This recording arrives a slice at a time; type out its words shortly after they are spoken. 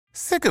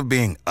Sick of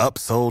being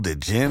upsold at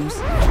gyms?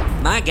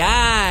 My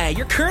guy,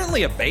 you're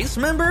currently a base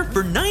member?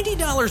 For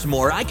 $90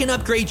 more, I can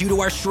upgrade you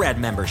to our Shred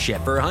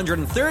membership. For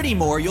 $130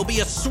 more, you'll be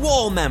a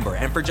Swole member.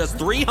 And for just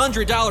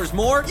 $300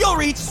 more, you'll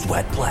reach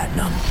Sweat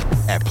Platinum.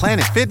 At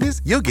Planet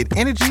Fitness, you'll get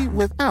energy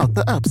without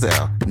the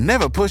upsell.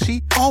 Never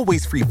pushy,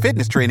 always free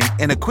fitness training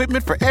and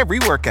equipment for every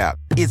workout.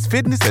 It's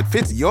fitness that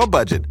fits your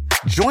budget.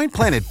 Join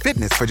Planet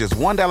Fitness for just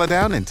 $1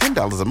 down and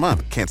 $10 a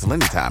month. Cancel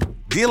anytime.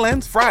 Deal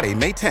ends Friday,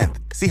 May 10th.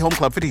 See Home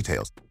Club for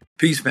details.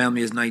 Peace,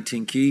 family. It's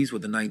 19 Keys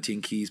with the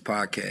 19 Keys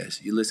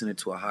podcast. You're listening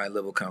to a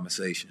high-level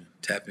conversation.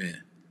 Tap in.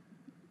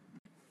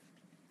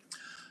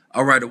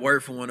 All right, a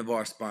word from one of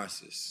our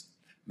sponsors.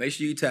 Make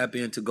sure you tap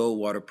into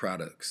Goldwater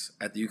products.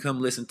 After you come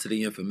listen to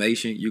the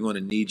information, you're going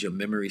to need your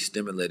memory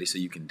stimulated so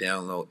you can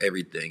download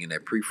everything in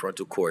that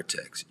prefrontal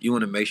cortex. You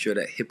want to make sure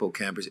that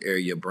hippocampus area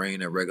of your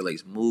brain that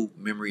regulates mood,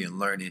 memory, and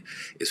learning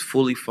is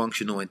fully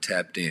functional and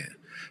tapped in.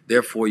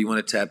 Therefore, you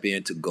want to tap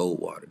into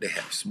Goldwater. They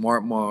have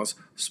Smart Moss,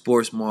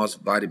 Sports Moss,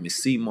 Vitamin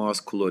C Moss,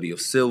 Colloidal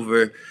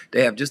Silver.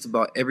 They have just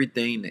about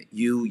everything that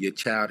you, your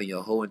child, and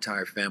your whole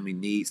entire family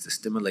needs to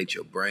stimulate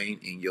your brain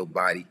and your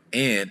body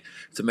and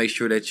to make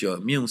sure that your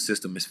immune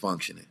system is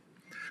functioning.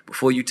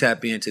 Before you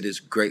tap into this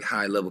great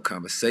high-level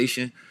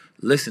conversation,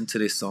 listen to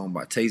this song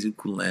by Tezu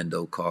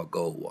Kulando called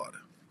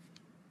Goldwater.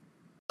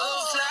 19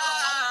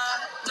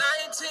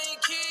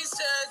 Keys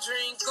said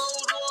drink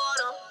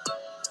Goldwater.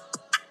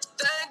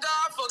 Thank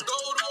God for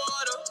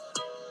Goldwater.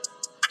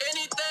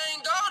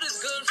 Anything gold is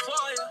good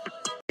for you.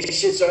 This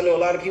shit, so I know a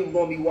lot of people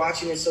going to be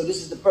watching it, so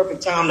this is the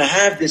perfect time to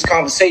have this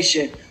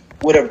conversation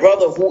with a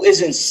brother who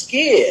isn't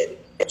scared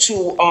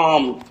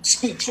to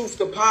speak truth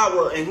to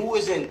power and who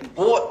isn't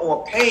bought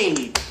or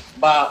paid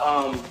by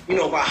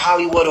by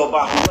Hollywood or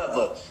by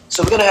whoever.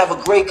 So we're going to have a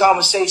great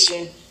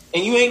conversation,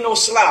 and you ain't no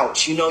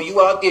slouch. You know,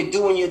 you out there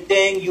doing your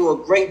thing. You're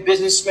a great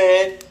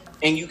businessman,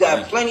 and you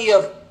got plenty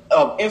of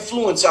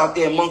influence out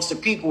there amongst the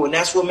people, and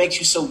that's what makes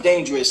you so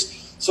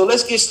dangerous. So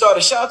let's get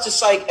started. Shout out to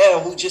Psych L,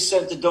 who just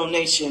sent the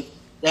donation.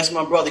 That's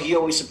my brother. He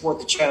always support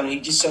the channel.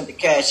 He just sent the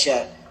cash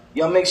out.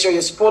 Y'all make sure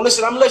you support.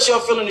 Listen, I'm going to let y'all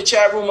fill in the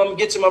chat room. I'm going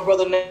to get to my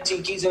brother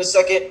 19 Keys in a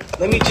second.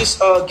 Let me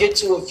just get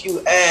to a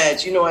few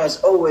ads. You know,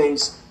 as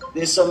always,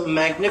 there's some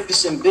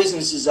magnificent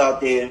businesses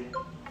out there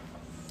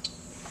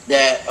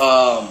that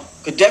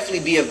could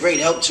definitely be of great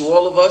help to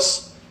all of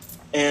us.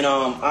 And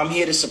I'm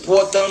here to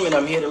support them, and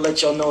I'm here to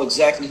let y'all know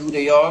exactly who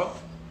they are.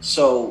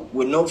 So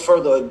with no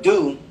further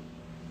ado,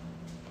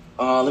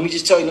 let me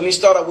just tell you, let me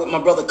start out with my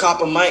brother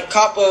Copper Mike.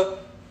 Copper,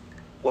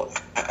 well,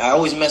 I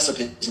always mess up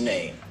his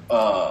name.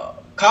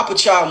 Copper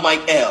Child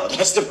Mike L.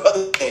 That's the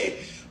brother's name.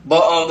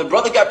 But the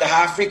brother got the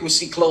high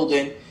frequency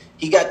clothing.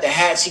 He got the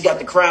hats. He got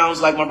the crowns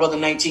like my brother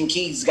 19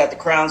 Keys. He's got the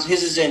crowns.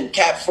 His is in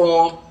cap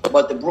form,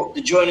 but the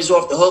joint is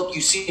off the hook.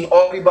 You've seen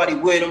everybody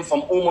with them,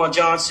 from Umar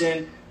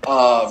Johnson,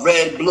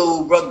 Red,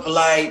 Blue, Brother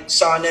Polite,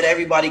 Sonnet.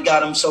 Everybody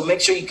got them. So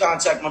make sure you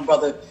contact my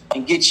brother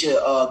and get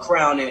your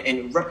crown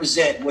and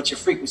represent what your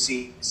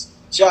frequency is.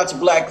 Shout out to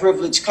Black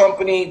Privilege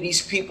Company.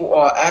 These people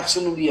are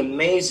absolutely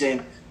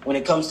amazing when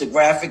it comes to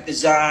graphic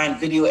design,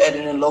 video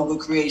editing, logo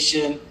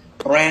creation,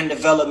 brand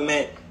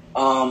development.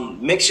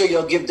 Make sure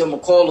y'all give them a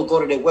call or go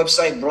to their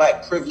website,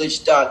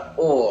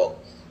 blackprivilege.org.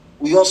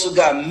 We also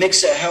got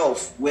Mixer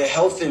Health, where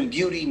health and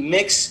beauty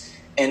mix,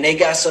 and they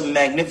got some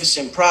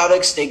magnificent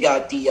products. They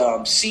got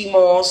the sea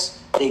moss,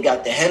 they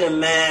got the henna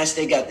mask,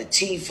 they got the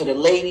tea for the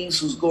ladies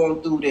who's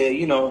going through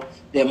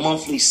their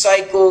monthly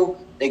cycle.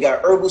 They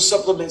got herbal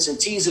supplements and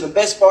teas, and the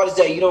best part is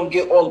that you don't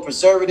get all the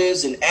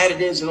preservatives and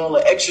additives and all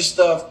the extra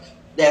stuff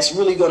that's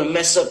really going to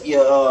mess up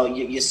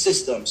your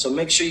system. So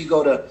make sure you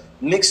go to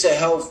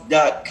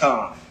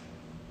mixerhealth.com.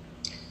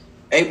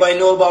 Everybody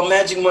know about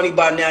Magic Money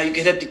by now. You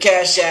can hit the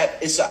Cash App.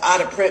 It's an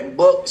out-of-print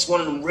book. It's one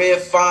of them rare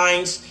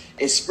finds.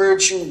 It's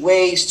spiritual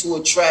ways to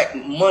attract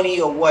money,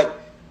 or what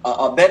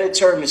a better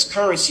term is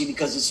currency,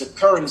 because it's a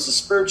current, it's a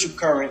spiritual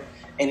current,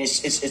 and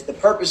it's the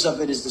purpose of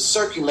it is to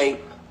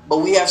circulate. But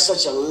we have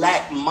such a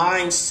lack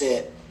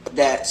mindset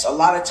that a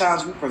lot of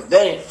times we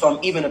prevent it from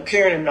even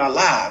appearing in our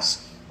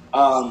lives.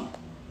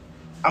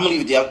 I'm going to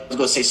leave it there. I was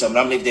going to say something.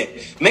 I'm going to leave it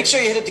there. Make sure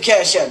you hit the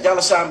Cash App,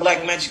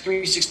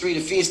 $BlackMagic363.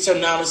 The fee is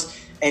 $10.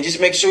 And just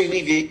make sure you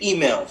leave your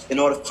email in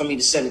order for me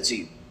to send it to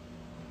you.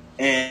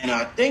 And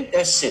I think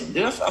that's it.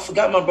 I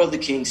forgot my brother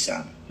King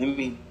Sound.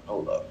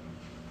 Hold up.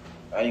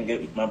 I didn't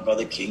get my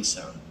brother King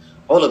Sound.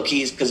 Hold up,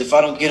 Keys, because if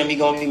I don't get him, he's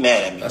going to be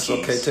mad at me. That's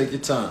Keys. okay. Take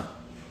your time.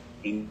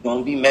 He's going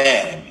to be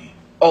mad at me.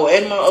 Oh,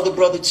 and my other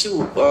brother,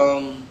 too.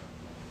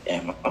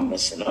 Damn, I'm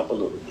messing up a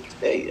little bit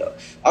today.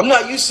 I'm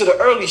not used to the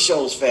early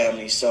shows,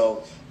 family.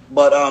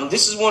 But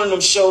this is one of them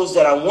shows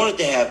that I wanted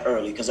to have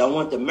early because I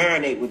wanted to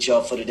marinate with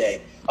y'all for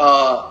today.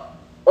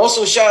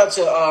 Also, shout out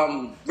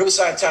to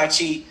Riverside Tai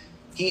Chi.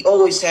 He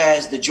always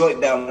has the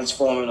joint balance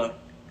formula.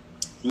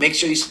 Make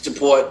sure you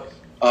support.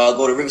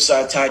 Go to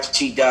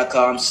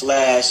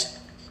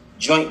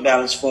riversideTaichi.com/joint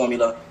balance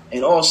formula.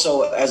 And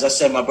also, as I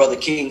said, my brother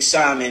King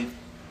Simon,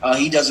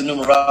 he does a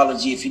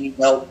numerology if you need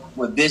help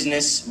with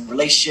business,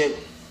 relationship,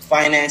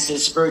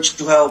 finances,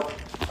 spiritual help.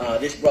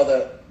 This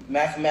brother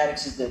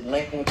mathematics is the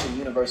language of the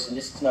universe, and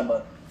this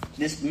brother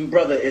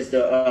is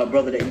the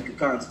brother that you can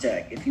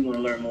contact if you want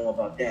to learn more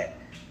about that.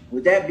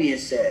 With that being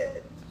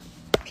said,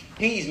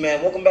 Keys,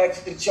 man, welcome back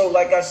to the show.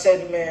 Like I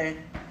said, man,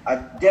 I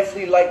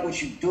definitely like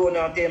what you're doing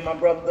out there, my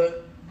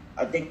brother.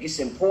 I think it's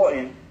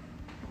important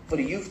for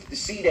the youth to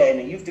see that and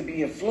the youth to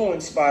be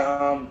influenced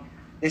by.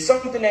 There's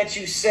something that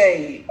you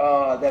say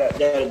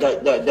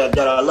that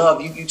I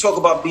love. You talk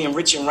about being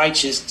rich and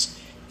righteous,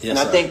 and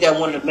I think that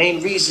one of the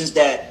main reasons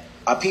that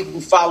people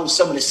who follow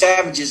some of the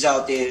savages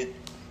out there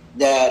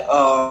that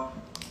are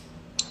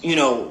in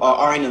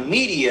the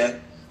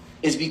media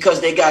is because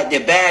they got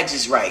their bags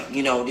is right.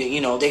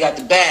 They got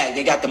the bag,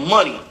 they got the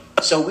money.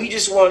 So we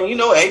just want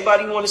to,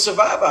 everybody want to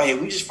survive out here.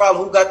 We just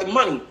follow who got the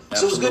money. Absolutely.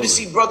 So it's good to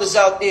see brothers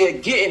out there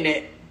getting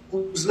it,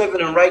 who's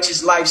living a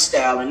righteous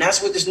lifestyle. And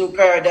that's what this new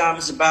paradigm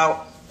is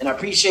about. And I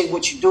appreciate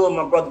what you're doing,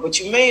 my brother. But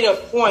you made a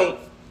point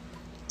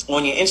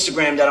on your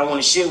Instagram that I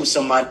want to share with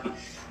somebody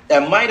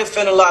that might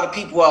offend a lot of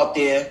people out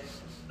there.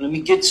 Let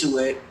me get to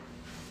it.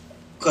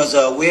 Because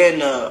we're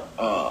in a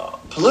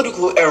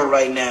political era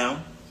right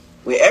now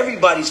where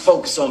everybody's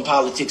focused on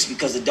politics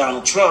because of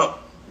Donald Trump.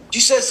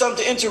 You said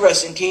something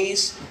interesting,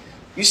 Keys.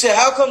 You said,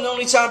 how come the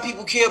only time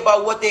people care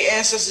about what their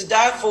ancestors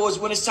died for is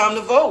when it's time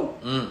to vote?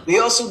 They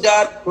also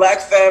died for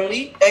black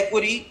family,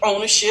 equity,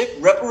 ownership,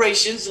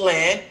 reparations,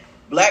 land,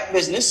 black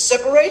business,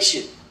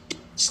 separation.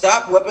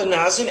 Stop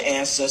weaponizing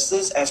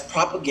ancestors as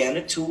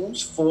propaganda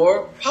tools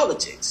for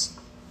politics.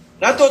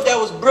 And I thought that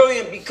was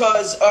brilliant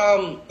because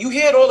you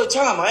hear it all the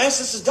time. Our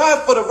ancestors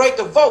died for the right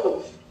to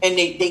vote. And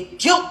they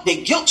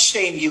guilt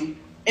shame you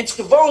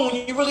into voting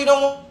when you really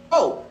don't want to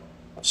vote.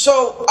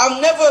 So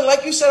I've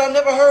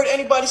never heard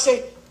anybody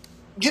say,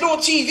 get on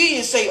TV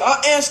and say,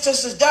 our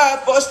ancestors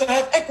died for us to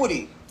have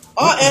equity.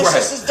 Our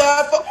ancestors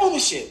died for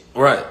ownership.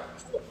 Right.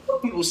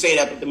 People say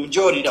that, but the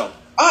majority don't.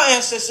 Our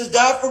ancestors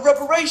died for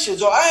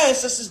reparations, or our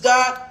ancestors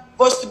died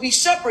for us to be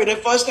separate and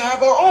for us to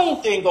have our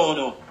own thing going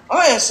on.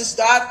 Our ancestors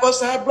died for us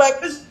to have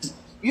black business.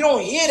 You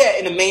don't hear that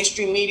in the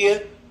mainstream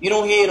media. You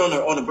don't hear it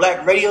on the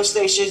black radio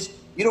stations.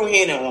 You don't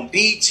hear it on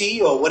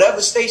BT or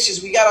whatever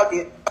stations we got out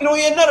there. You don't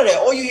hear none of that.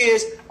 All you hear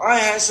is our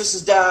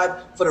ancestors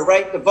died for the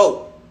right to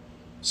vote.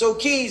 So,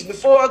 Keys,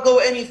 before I go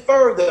any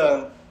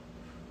further,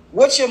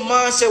 what's your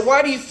mindset?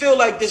 Why do you feel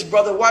like this,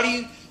 brother? Why are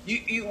you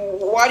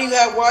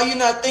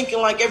not thinking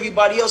like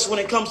everybody else when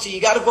it comes to you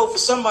got to vote for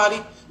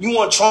somebody? You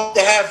want Trump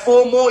to have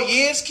 4 more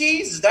years,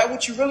 Keys? Is that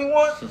what you really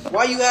want?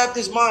 Why you have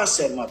this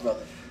mindset, my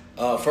brother?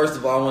 First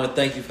of all, I want to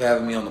thank you for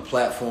having me on the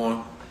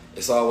platform.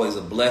 It's always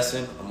a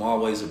blessing. I'm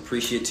always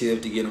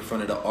appreciative to get in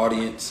front of the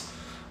audience.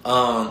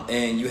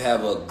 And you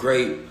have a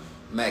great,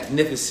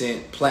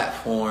 magnificent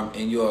platform,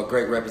 and you're a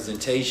great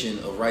representation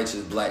of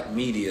righteous black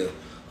media,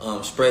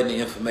 spreading the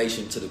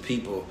information to the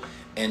people.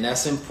 And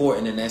that's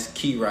important, and that's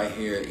key right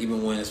here,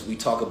 even when we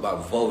talk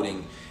about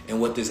voting and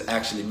what this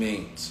actually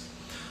means.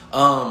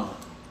 My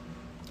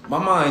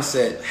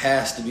mindset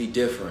has to be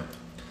different.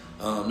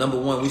 Number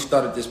one, we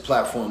started this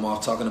platform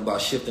off talking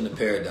about shifting the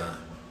paradigm,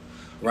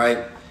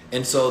 right?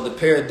 And so the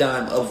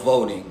paradigm of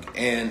voting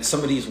and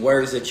some of these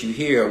words that you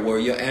hear where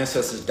your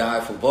ancestors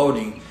died for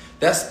voting,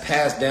 that's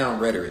passed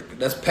down rhetoric.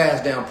 That's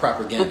passed down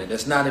propaganda.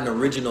 That's not an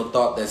original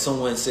thought that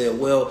someone said,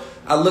 well,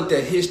 I looked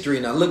at history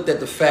and I looked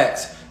at the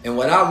facts, and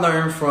what I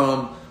learned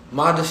from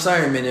my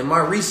discernment and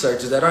my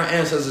research is that our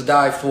ancestors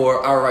died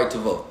for our right to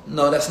vote.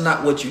 No, that's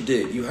not what you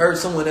did. You heard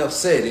someone else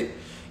said it.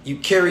 You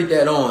carried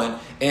that on.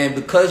 And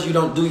because you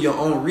don't do your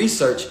own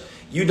research,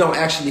 you don't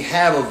actually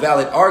have a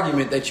valid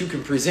argument that you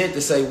can present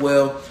to say,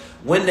 well,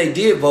 when they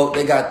did vote,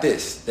 they got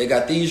this. They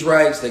got these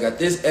rights. They got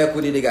this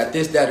equity. They got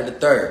this, that, or the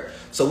third.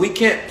 So we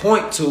can't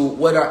point to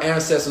what our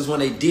ancestors, when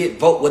they did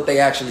vote, what they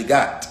actually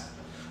got,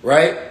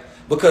 right?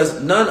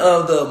 Because none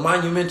of the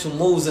monumental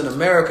moves in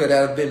America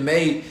that have been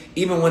made,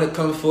 even when it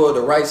comes for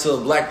the rights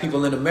of black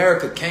people in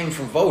America, came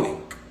from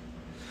voting,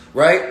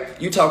 right?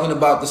 You're talking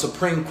about the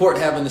Supreme Court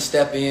having to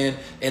step in,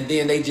 and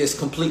then they just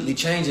completely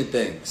changing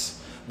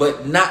things.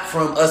 But not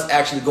from us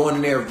actually going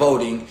in there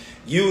voting,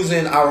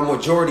 using our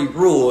majority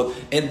rule,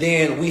 and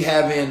then we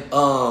haven't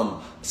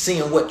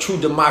seeing what true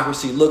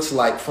democracy looks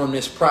like from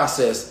this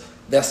process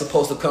that's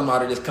supposed to come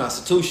out of this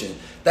Constitution.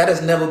 That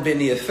has never been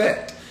the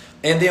effect.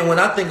 And then when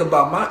I think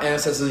about my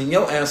ancestors and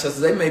your ancestors,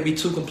 they may be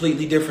two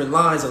completely different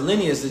lines of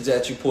lineages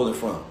that you're pulling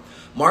from.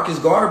 Marcus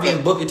Garvey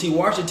and Booker T.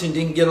 Washington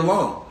didn't get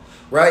along,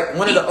 right?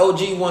 One of the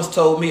OG once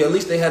told me, at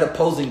least they had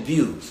opposing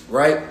views,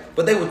 right?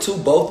 But they were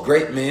both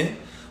great men,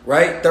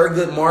 right?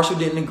 Thurgood Marshall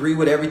didn't agree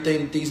with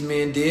everything that these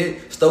men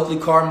did. Stokely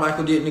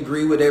Carmichael didn't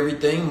agree with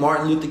everything.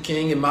 Martin Luther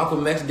King and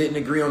Malcolm X didn't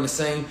agree on the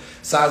same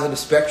sides of the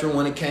spectrum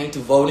when it came to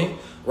voting,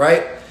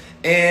 right?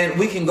 And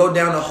we can go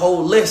down the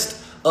whole list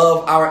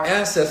of our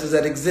ancestors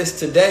that exist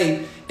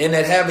today and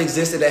that have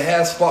existed, that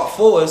has fought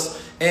for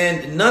us,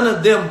 and none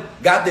of them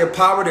got their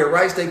power, their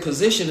rights, their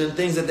position, and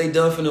things that they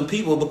done for them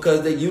people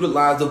because they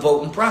utilized the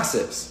voting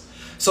process.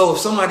 So if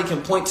somebody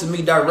can point to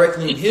me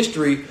directly in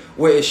history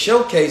where it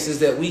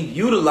showcases that we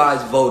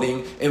utilize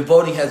voting and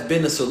voting has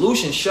been the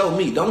solution, show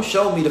me. Don't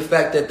show me the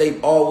fact that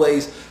they've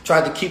always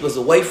tried to keep us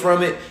away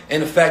from it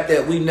and the fact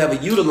that we've never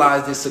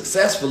utilized it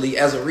successfully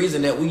as a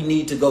reason that we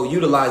need to go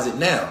utilize it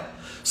now.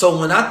 So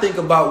when I think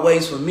about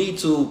ways for me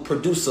to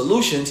produce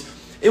solutions,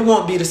 it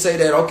won't be to say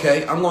that,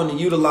 okay, I'm going to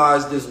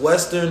utilize this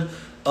Western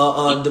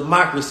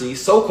democracy,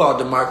 so-called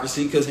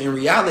democracy, because in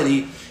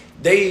reality,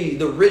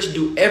 the rich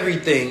do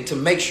everything to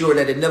make sure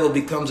that it never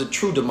becomes a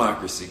true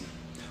democracy,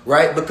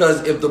 right?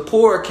 Because if the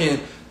poor can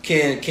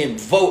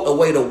vote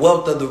away the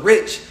wealth of the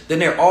rich, then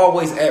they're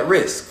always at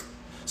risk.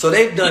 So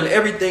they've done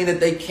everything that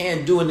they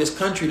can do in this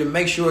country to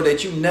make sure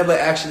that you never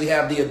actually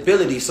have the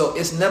ability. So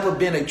it's never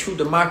been a true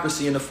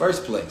democracy in the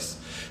first place.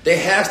 There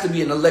has to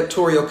be an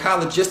electoral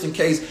college just in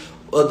case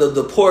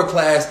the poor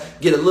class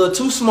get a little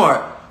too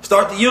smart,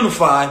 start to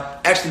unify,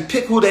 actually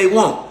pick who they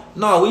want.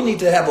 No, we need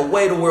to have a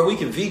way to where we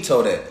can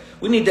veto that.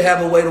 We need to have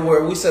a way to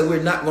where we say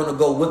we're not going to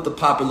go with the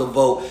popular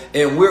vote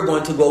and we're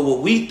going to go what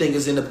we think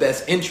is in the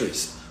best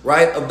interest,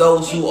 right, of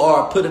those who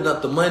are putting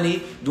up the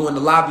money, doing the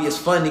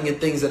lobbyist funding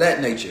and things of that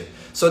nature.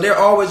 So they're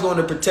always going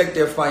to protect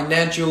their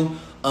financial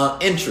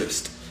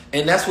interest.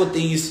 And that's what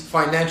these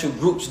financial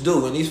groups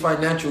do. And these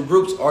financial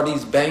groups are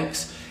these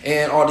banks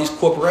and all these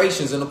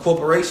corporations. And the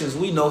corporations,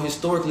 we know,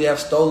 historically have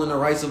stolen the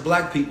rights of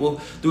black people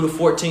through the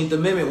 14th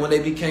Amendment when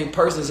they became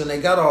persons and they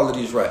got all of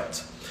these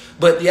rights.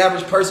 But the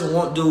average person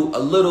won't do a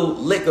little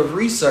lick of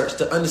research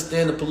to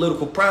understand the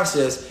political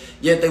process,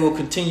 yet they will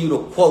continue to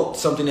quote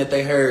something that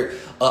they heard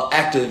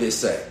activists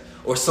say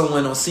or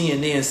someone on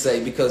CNN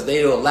say, because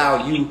they'll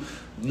allow you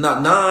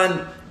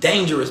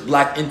non-dangerous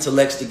black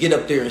intellects to get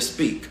up there and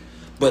speak.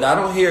 But I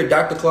don't hear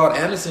Dr. Claude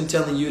Anderson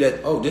telling you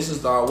that, oh, this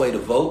is our way to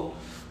vote.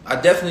 I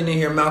definitely didn't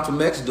hear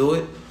Malcolm X do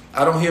it.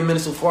 I don't hear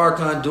Minister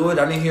Farrakhan do it.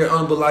 I didn't hear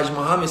Honorable Elijah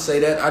Muhammad say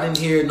that. I didn't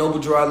hear Noble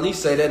Drew Ali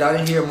say that. I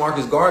didn't hear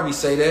Marcus Garvey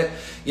say that.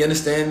 You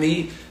understand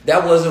me?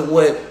 That wasn't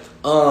what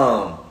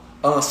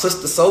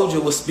Sister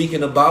Soldier was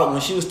speaking about when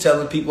she was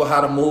telling people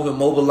how to move and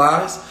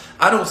mobilize.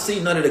 I don't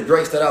see none of the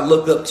greats that I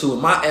look up to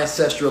in my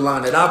ancestral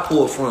line that I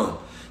pull from.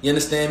 You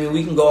understand me?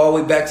 We can go all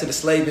the way back to the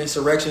slave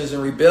insurrections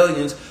and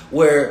rebellions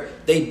where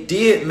they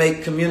did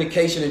make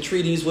communication and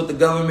treaties with the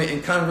government,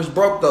 and Congress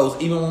broke those,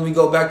 even when we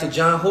go back to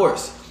John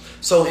Horse.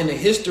 So in the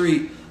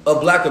history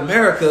of black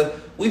America,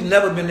 we've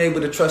never been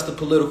able to trust the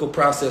political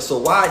process. So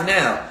why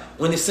now,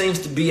 when it seems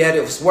to be at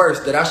its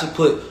worst, that I should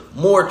put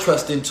more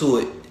trust into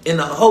it in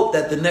the hope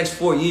that the next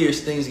 4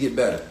 years things get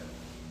better?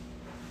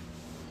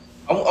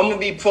 I'm going to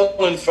be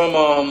pulling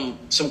from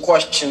some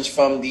questions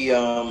from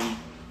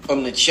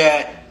the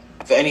chat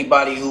for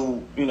anybody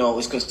who,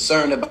 is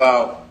concerned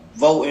about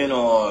voting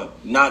or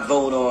not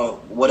voting or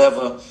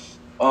whatever.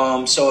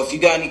 So if you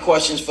got any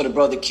questions for the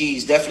brother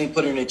Keys, definitely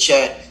put it in the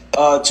chat.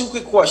 2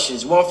 quick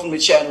questions, one from the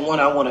chat and one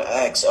I want to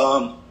ask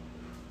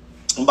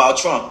about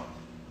Trump.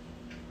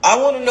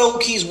 I want to know,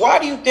 Keys, why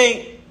do you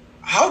think,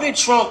 how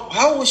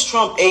was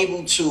Trump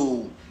able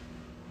to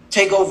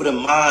take over the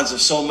minds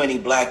of so many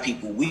black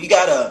people? We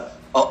got a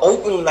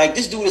open, like,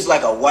 this dude is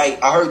like a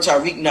white, I heard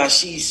Tariq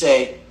Nasheed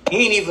say,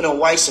 he ain't even a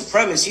white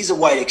supremacist, he's a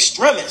white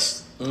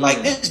extremist.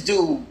 Like, this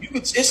dude,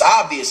 it's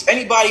obvious.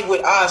 Anybody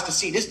with eyes can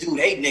see this dude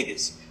hate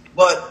niggas.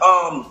 But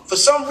for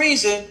some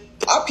reason,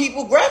 a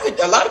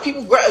lot of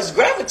people is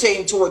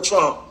gravitating toward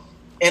Trump.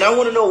 And I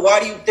want to know, why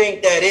do you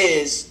think that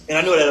is? And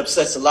I know that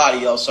upsets a lot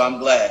of y'all, so I'm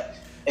glad.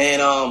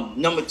 And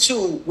number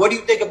 2, what do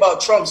you think about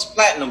Trump's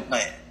platinum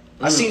plan?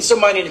 I seen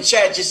somebody in the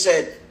chat just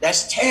said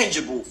that's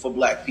tangible for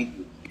black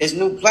people. His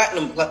new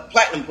platinum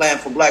plan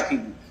for black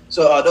people.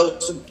 So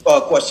those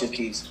 2 questions,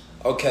 Keys.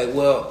 Okay,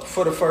 well,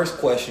 for the first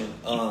question,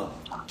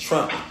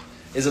 Trump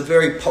is a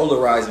very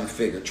polarizing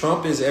figure.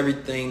 Trump is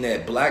everything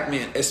that black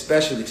men,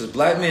 especially, because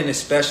black men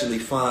especially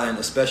find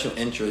a special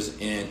interest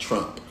in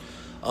Trump.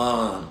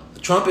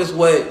 Trump is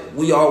what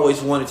we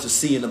always wanted to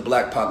see in a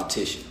black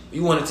politician. We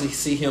wanted to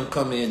see him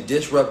come in,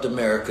 disrupt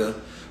America,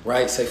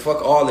 right? Say,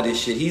 fuck all of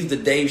this shit. He's the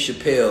Dave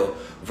Chappelle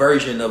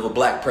version of a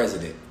black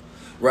president,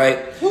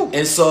 right? Woo.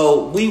 And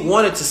so we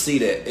wanted to see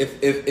that.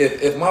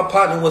 If my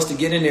partner was to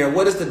get in there,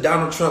 what is the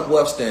Donald Trump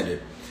wealth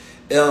standard?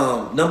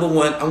 Number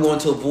 1, I'm going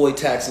to avoid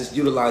taxes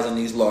utilizing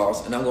these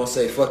laws, and I'm going to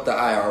say fuck the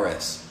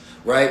IRS,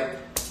 right?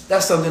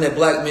 That's something that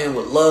black men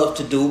would love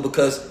to do,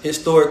 because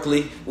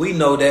historically we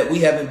know that we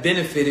haven't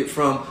benefited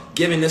from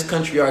giving this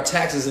country our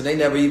taxes, and they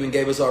never even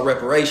gave us our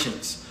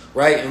reparations,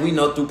 right? And we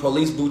know through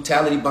police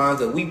brutality bonds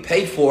that we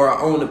pay for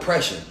our own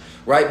oppression,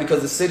 right?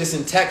 Because the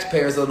citizen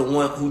taxpayers are the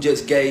one who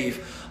just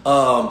gave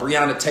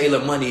Breonna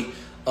Taylor money,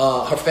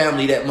 her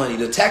family that money.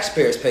 The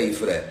taxpayers paid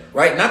for that,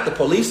 right? Not the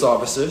police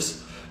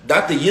officers,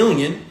 not the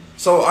union.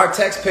 So our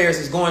taxpayers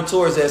is going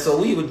towards that.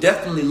 So we would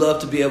definitely love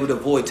to be able to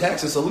avoid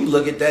taxes. So we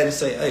look at that and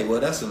say, hey,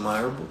 well, that's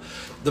admirable.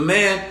 The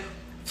man,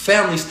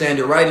 family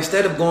standard, right?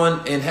 Instead of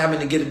going and having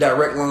to get a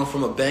direct loan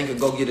from a bank and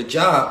go get a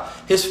job,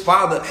 his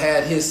father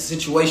had his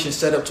situation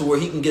set up to where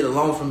he can get a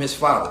loan from his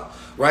father,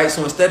 right?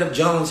 So instead of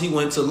Jones, he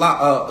went to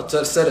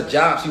a set of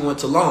jobs, he went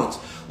to loans.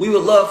 We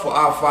would love for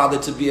our Father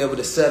to be able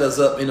to set us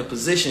up in a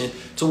position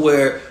to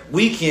where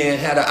we can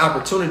have the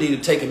opportunity to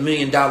take $1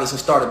 million and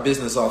start a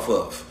business off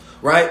of,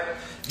 right?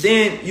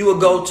 Then you would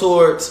go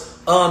towards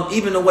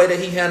even the way that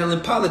he's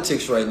handling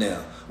politics right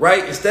now,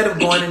 right? Instead of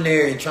going in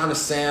there and trying to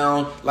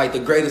sound like the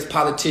greatest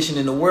politician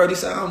in the world, he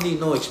said, I don't need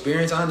no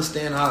experience. I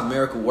understand how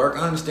America works.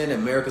 I understand that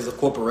America's a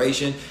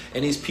corporation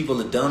and these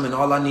people are dumb, and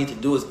all I need to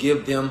do is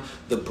give them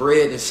the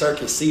bread and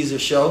Circus Caesar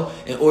show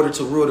in order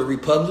to rule the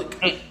republic.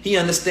 He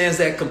understands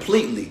that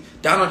completely.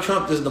 Donald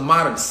Trump is the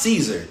modern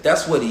Caesar.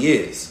 That's what he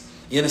is.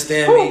 You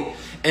understand me?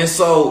 And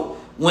so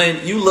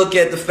when you look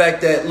at the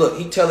fact that, look,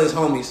 he tell his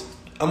homies,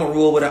 I'm going to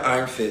rule with an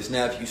iron fist.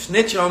 Now, if you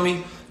snitch on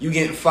me, you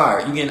getting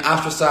fired. You getting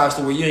ostracized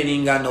to where you ain't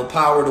even got no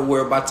power to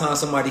where by the time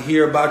somebody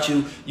hear about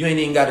you, you ain't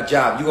even got a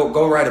job. You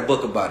go write a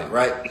book about it,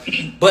 right?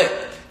 But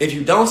if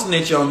you don't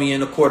snitch on me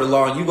in the court of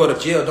law and you go to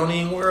jail, don't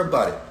even worry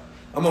about it.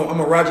 I'm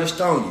a Roger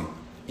Stone you.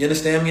 You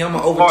understand me? I'm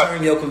going to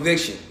overturn your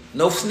conviction.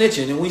 No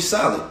snitching, and we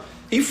solid.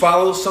 He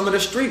follows some of the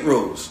street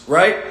rules,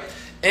 right?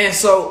 And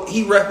so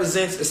he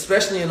represents,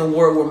 especially in a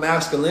world where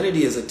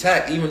masculinity is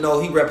attacked, even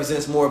though he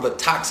represents more of a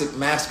toxic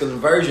masculine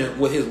version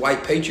with his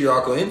white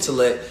patriarchal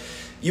intellect,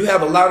 you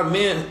have a lot of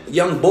men,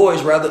 young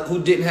boys rather,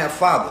 who didn't have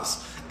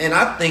fathers. And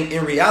I think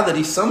in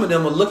reality, some of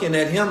them are looking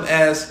at him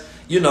as,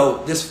 you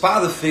know, this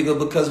father figure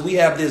because we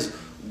have this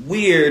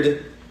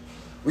weird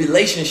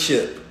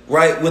relationship,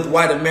 right, with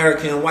white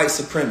American and white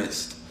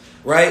supremacists,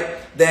 right,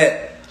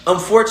 that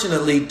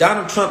unfortunately,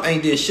 Donald Trump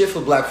ain't did shit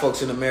for black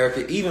folks in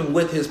America, even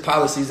with his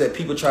policies that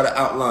people try to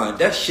outline.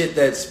 That's shit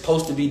that's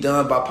supposed to be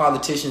done by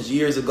politicians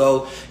years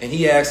ago, and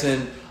he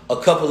asking a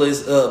couple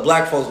of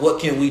black folks,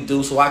 what can we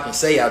do so I can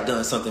say I've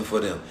done something for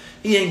them?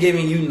 He ain't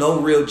giving you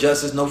no real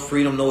justice, no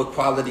freedom, no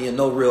equality, and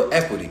no real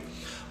equity.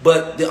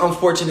 But the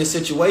unfortunate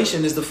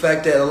situation is the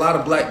fact that a lot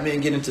of black men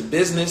get into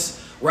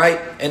business,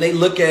 right, and they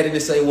look at it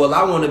and say, well,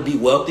 I want to be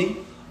wealthy,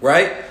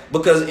 right,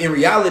 because in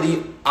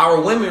reality, our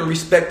women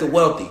respect the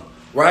wealthy.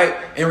 Right?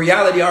 In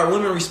reality, our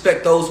women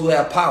respect those who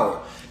have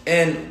power.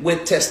 And with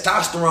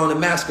testosterone and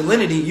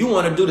masculinity, you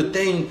want to do the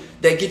thing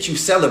that gets you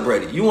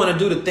celebrated. You want to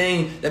do the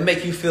thing that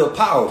make you feel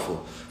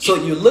powerful. So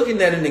you're looking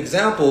at an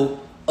example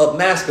of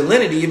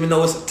masculinity, even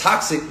though it's a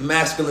toxic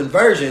masculine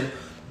version,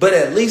 but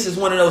at least it's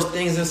one of those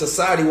things in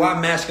society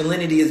why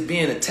masculinity is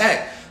being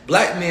attacked.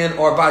 Black men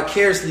are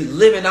vicariously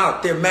living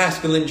out their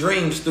masculine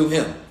dreams through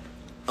him.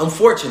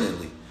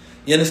 Unfortunately.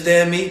 You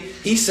understand me?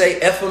 He say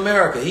F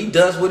America. He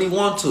does what he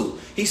want to.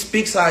 He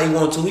speaks how he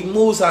want to. He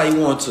moves how he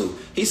want to.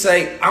 He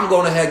say, I'm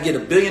going to get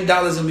 $1 billion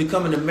and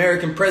become an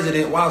American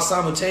president while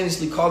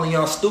simultaneously calling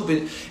y'all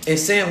stupid and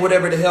saying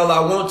whatever the hell I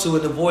want to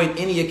and avoid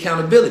any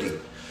accountability.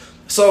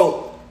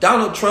 So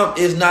Donald Trump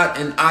is not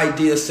an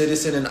ideal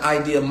citizen, an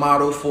ideal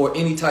model for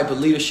any type of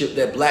leadership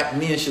that black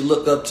men should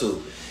look up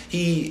to.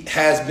 He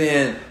has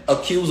been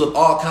accused of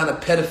all kind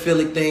of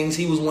pedophilic things.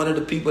 He was one of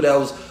the people that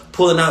was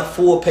pulling out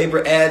full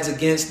paper ads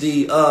against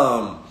the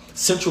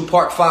Central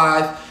Park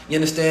 5, you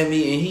understand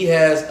me? And he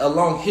has a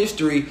long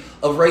history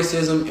of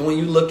racism. And when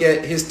you look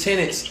at his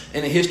tenants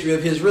and the history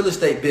of his real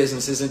estate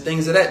businesses and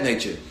things of that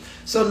nature.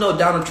 So no,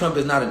 Donald Trump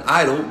is not an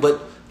idol,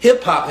 but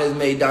hip hop has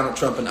made Donald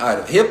Trump an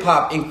idol. Hip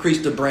hop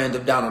increased the brand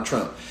of Donald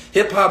Trump.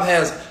 Hip hop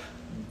has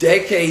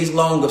decades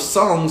long of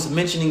songs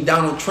mentioning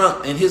Donald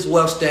Trump and his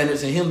wealth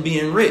standards and him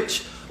being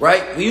rich,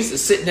 right? We used to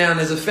sit down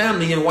as a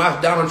family and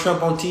watch Donald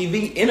Trump on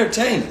TV,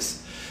 entertain us.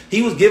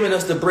 He was giving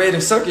us the bread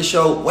and circus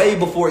show way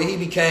before he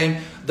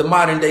became the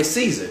modern day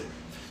Caesar.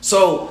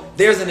 So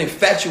there's an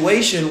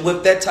infatuation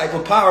with that type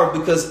of power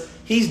because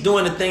he's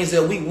doing the things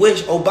that we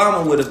wish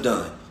Obama would have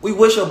done. We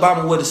wish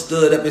Obama would have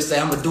stood up and said,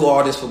 I'm going to do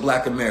all this for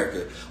black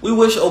America. We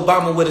wish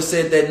Obama would have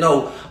said that,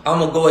 no, I'm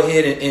going to go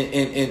ahead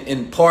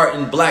and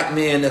pardon black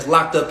men that's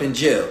locked up in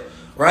jail.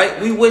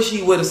 Right? We wish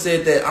he would have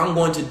said that I'm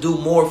going to do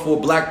more for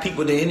black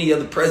people than any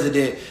other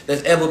president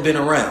that's ever been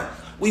around.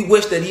 We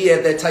wish that he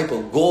had that type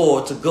of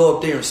gall to go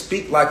up there and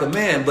speak like a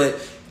man, but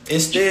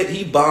instead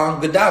he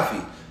bombed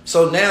Gaddafi.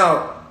 So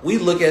now we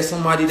look at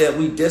somebody that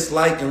we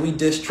dislike and we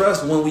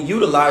distrust when we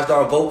utilized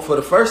our vote for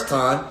the first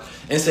time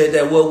and said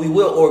that, well, we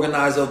will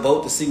organize a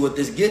vote to see what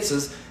this gets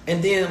us,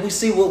 and then we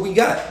see what we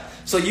got.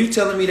 So you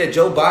telling me that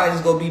Joe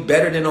Biden's going to be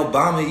better than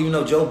Obama, even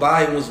though Joe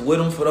Biden was with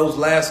him for those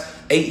last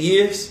 8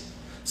 years?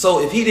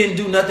 So if he didn't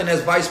do nothing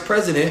as vice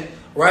president,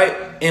 right,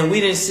 and we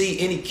didn't see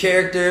any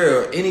character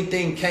or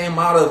anything came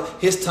out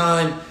of his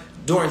time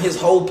during his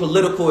whole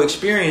political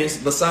experience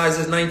besides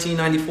his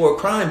 1994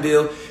 crime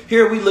bill,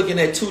 here we looking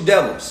at two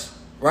devils,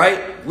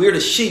 right? We're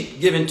the sheep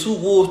given two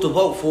wolves to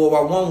vote for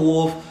while one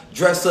wolf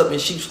dressed up in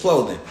sheep's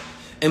clothing.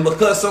 And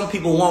because some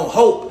people won't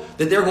hope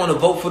that they're going to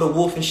vote for the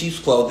wolf in sheep's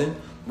clothing,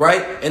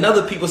 right? And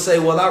other people say,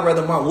 well, I'd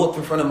rather my wolf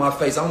in front of my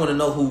face. I want to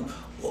know who,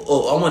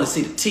 I want to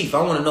see the teeth.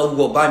 I want to know who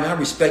will buy me. I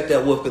respect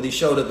that wolf because he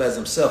showed up as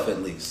himself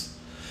at least.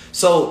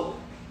 So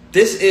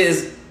this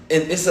is,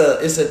 it's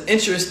an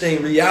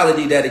interesting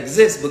reality that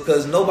exists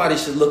because nobody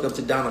should look up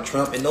to Donald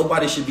Trump and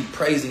nobody should be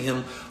praising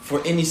him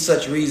for any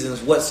such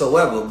reasons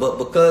whatsoever. But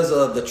because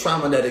of the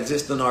trauma that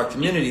exists in our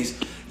communities,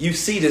 you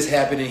see this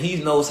happen and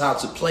he knows how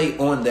to play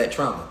on that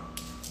trauma.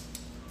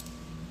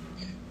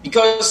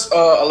 because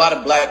a lot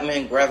of black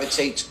men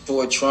gravitate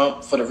toward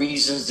Trump for the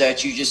reasons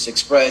that you just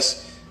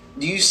expressed,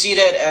 do you see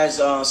that as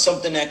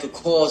something that could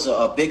cause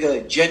a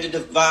bigger gender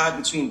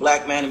divide between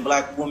black men and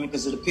black women?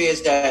 Because it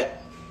appears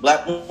that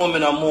black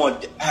women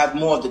have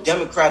more of the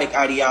democratic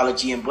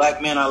ideology, and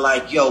black men are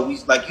like,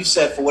 like you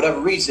said, for whatever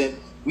reason,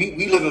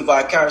 we living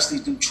vicariously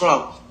through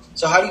Trump.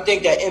 So how do you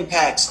think that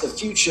impacts the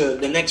future,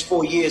 the next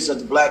 4 years of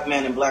the black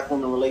man and black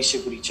woman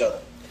relationship with each other?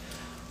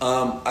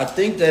 I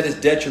think that is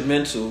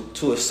detrimental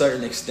to a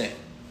certain extent.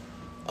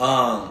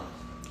 But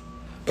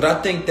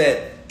I think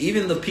that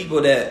even the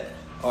people that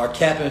are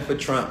capping for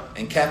Trump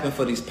and capping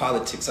for these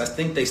politics, I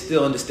think they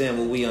still understand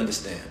what we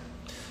understand.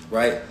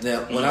 Right?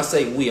 Now, when I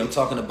say we, I'm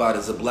talking about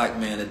as a black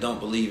man that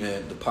don't believe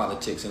in the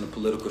politics and the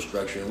political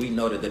structure, and we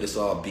know that it's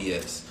all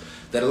BS.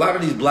 That a lot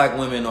of these black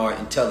women are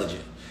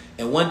intelligent.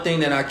 And one thing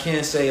that I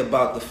can say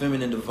about the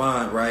feminine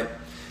divine, right?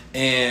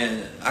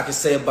 And I can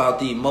say about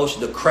the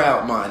emotion, the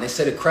crowd mind. They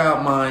say the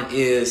crowd mind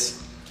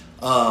is,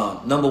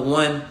 number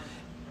one,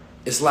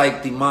 it's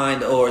like the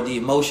mind or the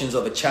emotions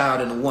of a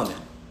child and a woman,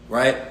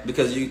 right?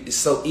 Because it's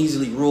so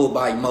easily ruled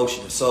by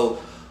emotions. So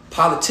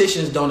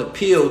politicians don't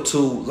appeal to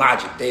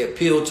logic. They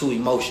appeal to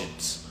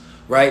emotions,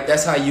 right?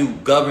 That's how you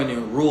govern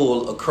and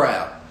rule a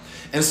crowd.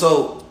 And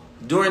so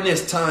during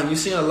this time, you're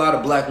seeing a lot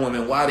of black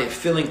women, while they're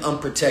feeling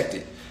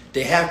unprotected,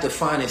 they have to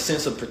find a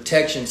sense of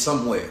protection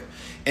somewhere.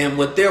 And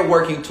what they're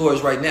working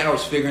towards right now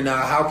is figuring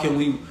out how can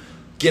we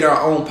get our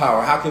own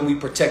power? How can we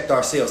protect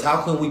ourselves?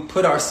 How can we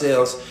put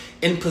ourselves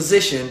in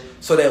position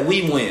so that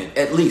we win?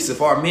 At least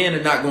if our men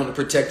are not going to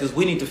protect us,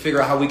 we need to figure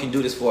out how we can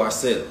do this for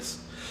ourselves.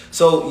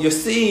 So you're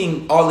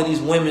seeing all of these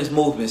women's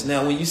movements.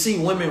 Now, when you see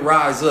women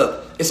rise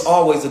up, it's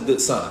always a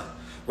good sign,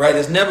 right?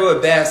 It's never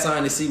a bad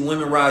sign to see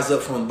women rise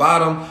up from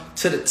bottom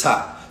to the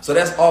top. So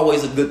that's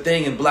always a good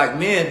thing. And black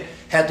men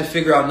had to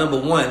figure out,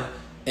 number one,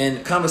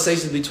 and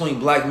conversations between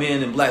black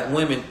men and black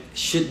women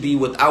should be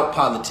without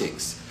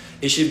politics.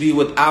 It should be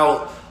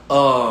without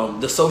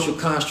the social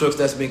constructs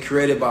that's been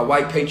created by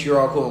white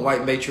patriarchal and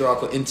white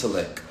matriarchal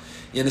intellect.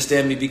 You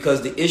understand me?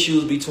 Because the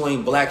issues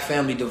between black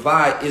family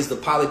divide is the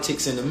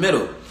politics in the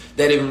middle.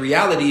 That in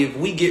reality, if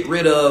we get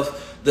rid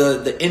of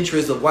the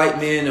interests of white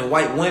men and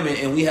white women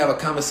and we have a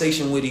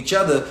conversation with each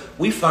other,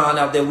 we find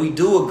out that we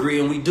do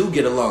agree and we do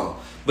get along.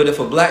 But if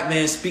a black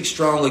man speaks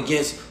strong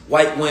against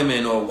white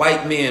women or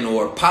white men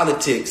or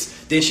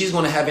politics, then she's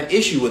going to have an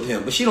issue with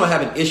him. But she don't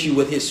have an issue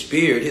with his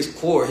spirit, his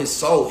core, his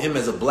soul, him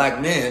as a black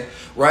man,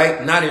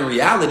 right? Not in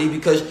reality,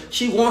 because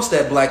she wants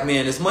that black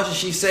man as much as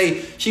she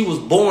say she was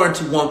born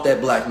to want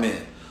that black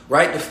man,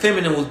 right? The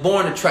feminine was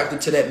born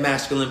attracted to that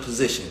masculine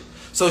position.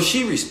 So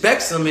she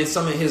respects him in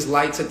some of his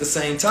lights at the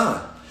same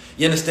time.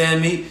 You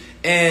understand me?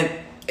 And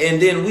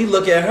then we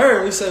look at her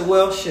and we say,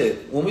 well,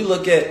 shit, when we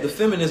look at the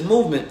feminist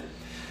movement,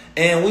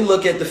 and we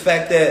look at the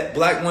fact that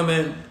black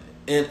women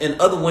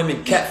and other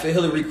women cap for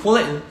Hillary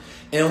Clinton,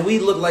 and we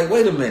look like,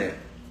 wait a minute,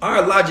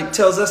 our logic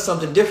tells us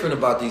something different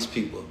about these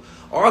people.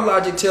 Our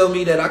logic tells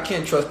me that I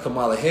can't trust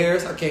Kamala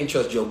Harris, I can't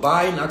trust Joe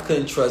Biden, I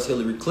couldn't trust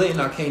Hillary Clinton,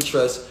 I can't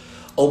trust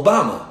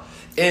Obama.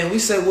 And we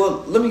say,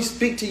 well, let me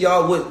speak to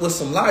y'all with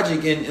some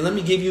logic and let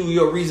me give you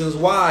your reasons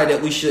why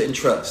that we shouldn't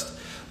trust.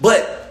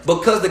 But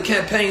because the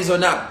campaigns are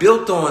not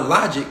built on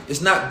logic,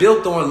 it's not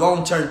built on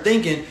long-term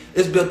thinking,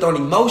 it's built on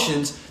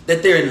emotions,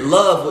 that they're in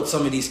love with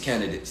some of these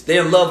candidates.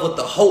 They're in love with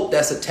the hope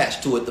that's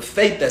attached to it, the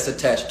faith that's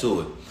attached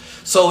to it.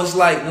 So it's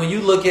like when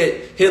you look at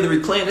Hillary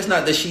Clinton, it's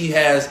not that she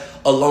has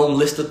a long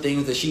list of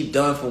things that she's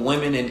done for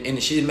women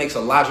and she makes a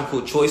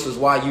logical choices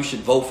why you should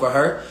vote for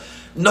her.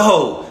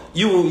 No,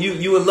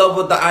 you in love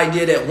with the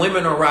idea that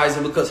women are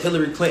rising because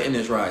Hillary Clinton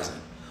is rising.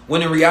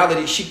 When in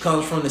reality, she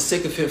comes from the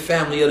sycophant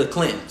family of the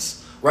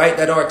Clintons, right?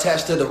 That are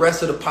attached to the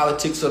rest of the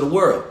politics of the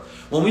world.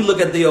 When we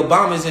look at the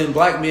Obamas and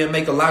black men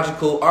make a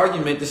logical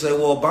argument to say,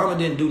 well, Obama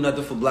didn't do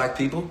nothing for black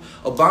people.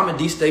 Obama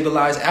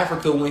destabilized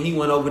Africa when he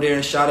went over there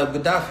and shot up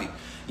Gaddafi.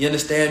 You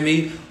understand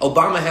me?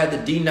 Obama had to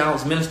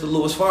denounce Minister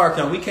Louis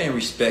Farrakhan. We can't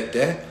respect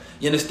that.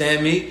 You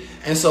understand me?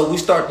 And so we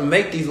start to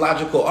make these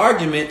logical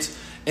arguments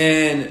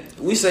and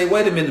we say,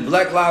 wait a minute,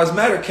 Black Lives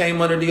Matter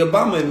came under the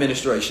Obama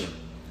administration.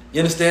 You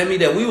understand me?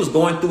 That we was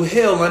going through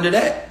hell under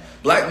that.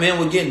 Black men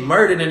were getting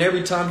murdered, and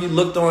every time you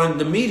looked on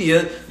the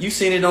media, you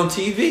seen it on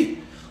TV.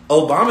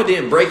 Obama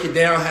didn't break it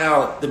down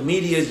how the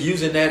media is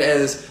using that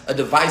as a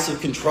divisive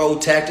control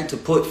tactic to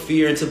put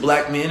fear into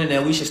black men and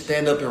that we should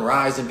stand up and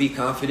rise and be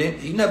confident.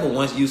 He never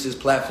once used his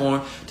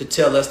platform to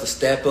tell us to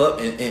step up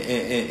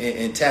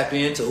and tap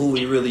into who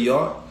we really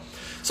are.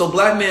 So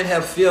black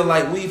men feel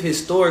like we've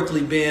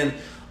historically been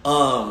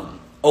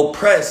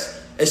oppressed,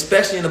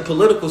 especially in the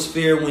political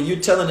sphere, when you're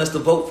telling us to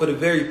vote for the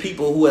very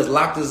people who has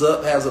locked us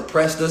up, has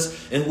oppressed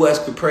us, and who has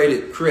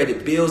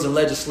created bills and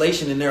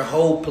legislation, and their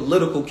whole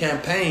political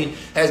campaign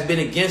has been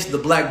against the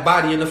black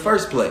body in the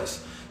first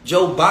place.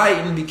 Joe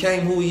Biden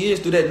became who he is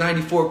through that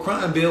 94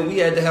 crime bill. We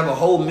had to have a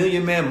whole 1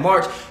 million man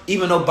march.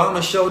 Even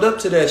Obama showed up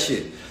to that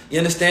shit. You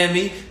understand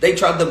me? They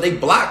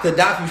blocked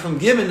Gaddafi from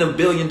giving them $1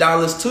 billion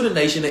to the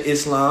Nation of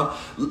Islam.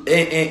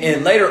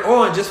 And later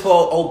on, just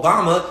for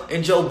Obama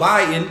and Joe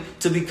Biden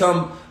to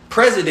become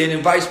president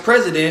and vice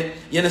president,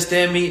 you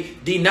understand me,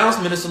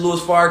 denounced Minister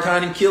Louis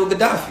Farrakhan and killed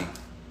Gaddafi.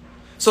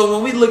 So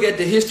when we look at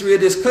the history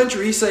of this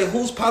country, he say,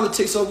 whose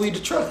politics are we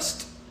to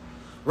trust?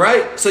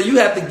 Right? So you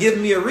have to give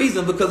me a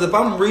reason, because if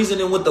I'm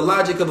reasoning with the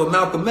logic of a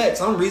Malcolm X,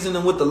 I'm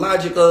reasoning with the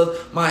logic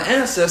of my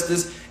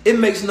ancestors, it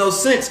makes no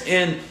sense.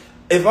 And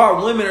if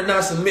our women are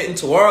not submitting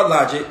to our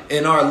logic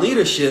and our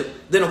leadership,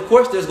 then of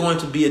course there's going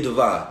to be a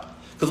divide.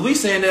 Because we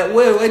saying that,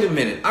 well, wait a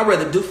minute, I'd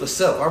rather do for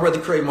self. I'd rather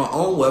create my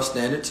own wealth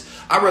standards.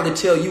 I'd rather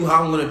tell you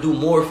how I'm going to do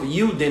more for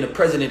you than the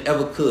president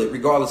ever could,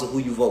 regardless of who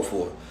you vote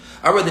for.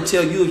 I'd rather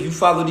tell you, if you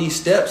follow these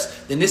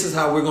steps, then this is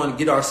how we're going to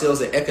get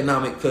ourselves an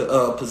economic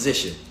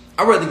position.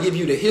 I'd rather give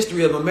you the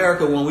history of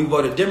America when we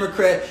voted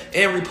Democrat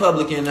and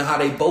Republican and how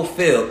they both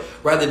failed,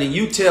 rather than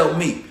you tell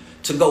me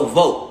to go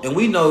vote. And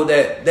we know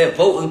that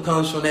voting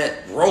comes from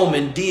that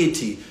Roman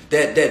deity,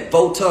 that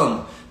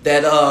votum,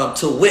 that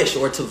to wish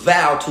or to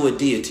vow to a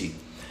deity.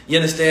 You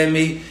understand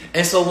me?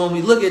 And so when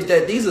we look at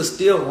that, these are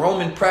still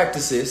Roman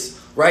practices,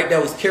 right, that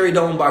was carried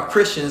on by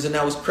Christians and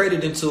that was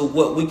created into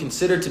what we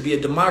consider to be a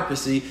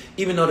democracy,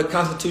 even though the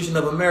Constitution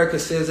of America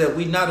says that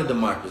we're not a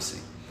democracy.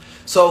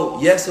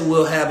 So yes, it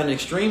will have an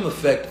extreme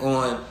effect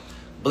on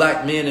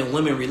black men and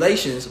women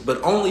relations,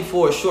 but only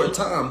for a short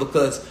time,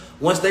 because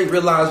once they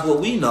realize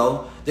what we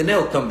know, then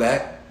they'll come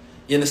back.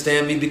 You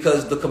understand me?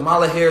 Because the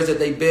Kamala Harris that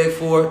they beg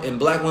for, and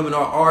black women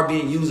are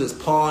being used as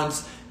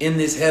pawns in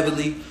this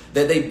heavily,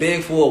 that they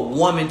beg for a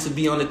woman to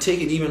be on the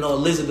ticket, even though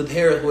Elizabeth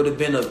Harris would have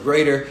been a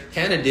greater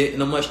candidate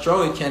and a much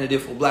stronger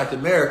candidate for black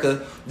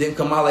America than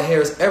Kamala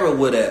Harris ever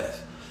would have.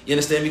 You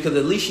understand? Because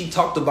at least she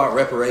talked about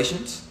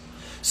reparations.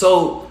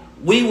 So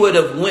we would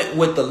have went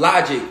with the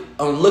logic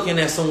on looking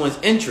at someone's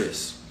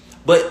interests.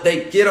 But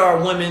they get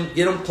our women,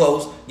 get them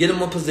close, get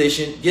them a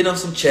position, get them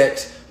some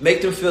checks,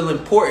 make them feel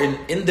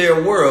important in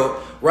their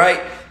world, right?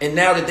 And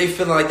now that they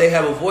feel like they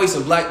have a voice,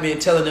 and black men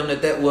telling them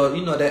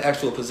that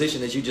actual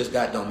position that you just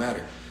got don't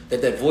matter.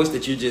 That voice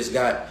that you just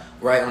got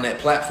right on that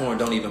platform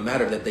don't even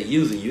matter, that they're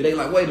using you. They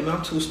like, wait a minute,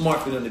 I'm too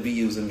smart for them to be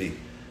using me.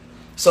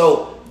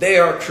 So they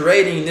are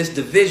creating this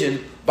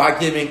division by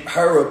giving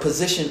her a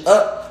position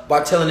up,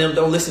 by telling them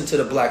don't listen to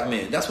the black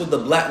men. That's what the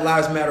Black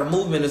Lives Matter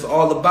movement is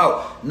all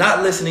about.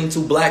 Not listening to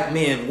black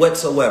men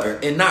whatsoever,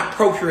 and not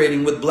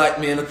procreating with black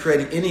men or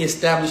creating any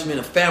establishment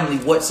of family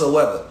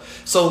whatsoever.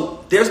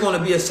 So there's going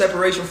to be a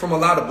separation from a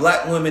lot of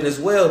black women as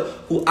well,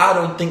 who I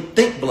don't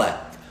think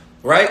black,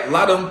 right? A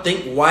lot of them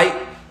think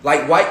white,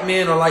 like white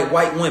men or like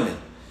white women.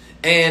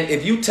 And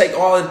if you take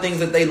all the things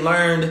that they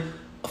learned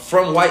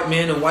from white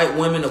men and white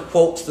women, the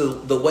quotes,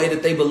 the way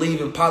that they believe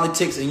in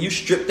politics, and you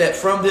strip that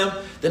from them,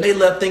 then they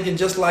left thinking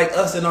just like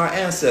us and our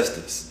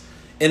ancestors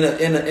in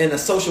the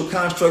social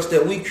constructs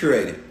that we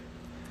created.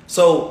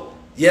 So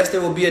yes,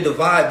 there will be a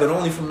divide, but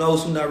only from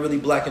those who are not really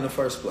black in the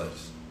first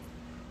place.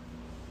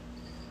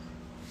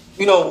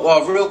 You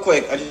know, real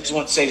quick, I just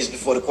want to say this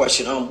before the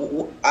question.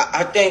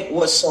 I think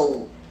what's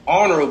so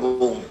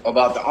honorable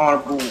about the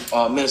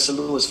Honorable Minister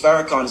Louis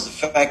Farrakhan is the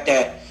fact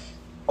that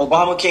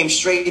Obama came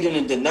straight in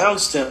and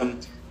denounced him.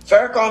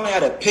 Farrakhan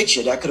had a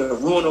picture that could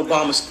have ruined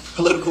Obama's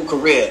political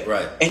career.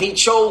 Right. And he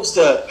chose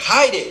to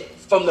hide it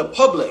from the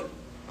public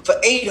for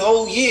 8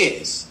 whole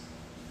years.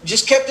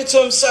 Just kept it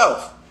to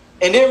himself.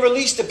 And then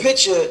released the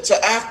picture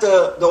to after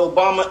the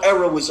Obama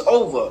era was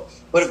over.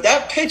 But if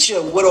that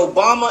picture with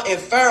Obama and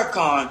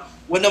Farrakhan,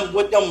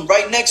 with them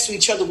right next to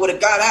each other, would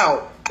have got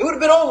out, it would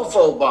have been over for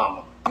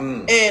Obama.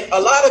 And a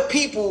lot of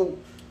people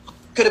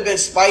could have been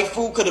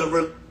spiteful, could have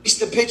released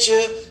the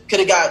picture,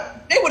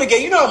 they would have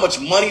got, you know how much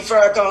money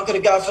Farrakhan could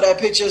have got for that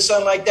picture or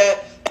something like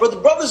that? But the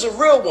brother's a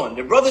real one.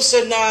 The brother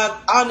said, nah,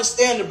 I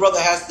understand the brother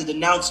has to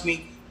denounce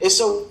me.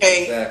 It's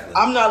okay. Exactly.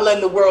 I'm not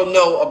letting the world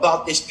know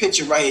about this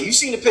picture right here. You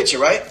seen the picture,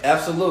 right?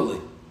 Absolutely.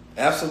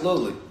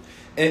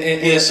 And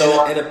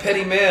a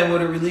petty man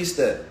would have released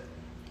that.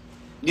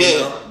 Yeah, you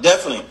know?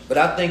 Definitely. But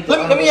I think the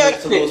Honorable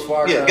Minister Louis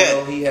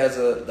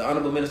Farrakhan, the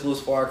Honorable Minister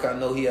Louis Farrakhan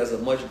know he has a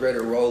much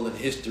greater role in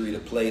history to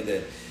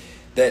play,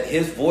 that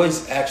his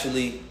voice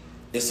actually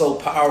is so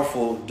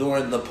powerful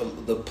during the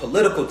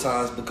political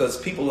times, because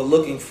people are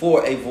looking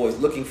for a voice,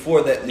 looking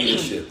for that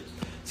leadership.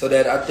 So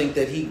that I think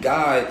that he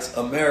guides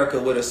America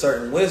with a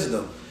certain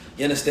wisdom.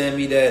 You understand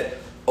me? That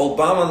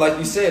Obama, like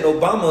you said,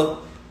 Obama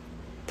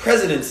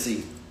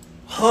presidency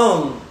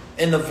hung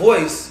in the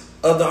voice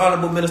of the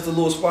Honorable Minister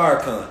Louis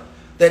Farrakhan.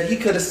 That he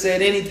could have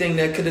said anything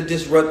that could have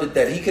disrupted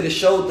that. He could have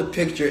showed the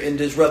picture and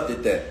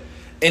disrupted that.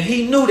 And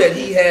he knew that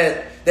he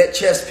had that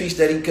chess piece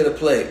that he could have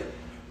played.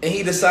 And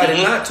he decided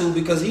not to,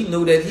 because he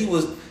knew that he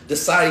was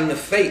deciding the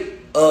fate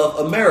of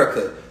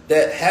America.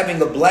 That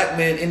having a black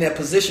man in that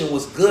position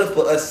was good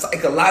for us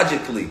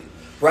psychologically,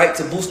 right?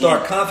 To boost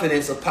our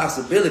confidence of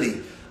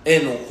possibility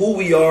in who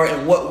we are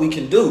and what we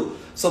can do.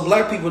 So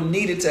black people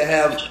needed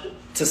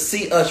to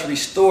see us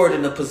restored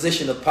in a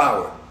position of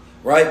power,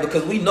 right?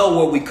 Because we know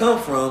where we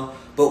come from,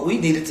 but we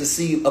needed to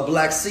see a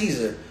black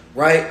Caesar,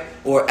 right?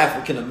 Or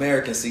African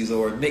American Caesar,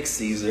 or a mixed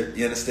Caesar,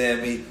 you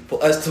understand me?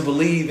 For us to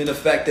believe in the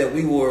fact that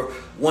we were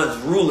once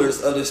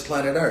rulers of this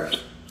planet Earth.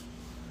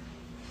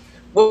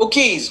 Well,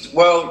 Keys,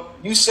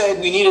 you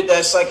said we needed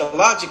that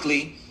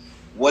psychologically.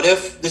 What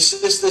if the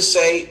sisters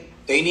say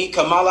they need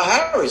Kamala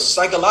Harris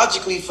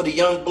psychologically for the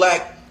young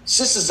black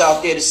sisters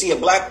out there to see a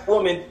black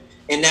woman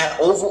in that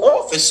Oval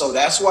Office? So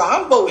that's why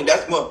I'm voting.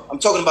 I'm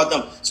talking about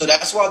them. So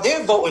that's why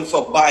they're voting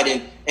for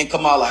Biden and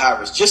Kamala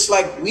Harris. Just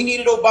like we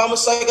needed Obama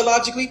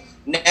psychologically,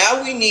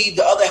 now we need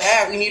the other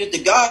half. We needed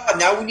the God.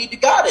 Now we need the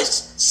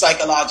goddess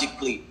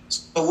psychologically.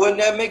 So wouldn't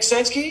that make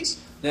sense, Keys?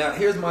 Now,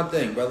 here's my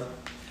thing, brother.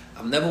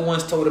 I've never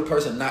once told a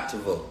person not to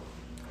vote.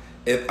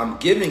 If I'm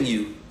giving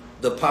you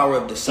the power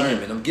of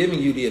discernment, I'm giving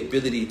you the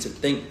ability to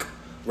think,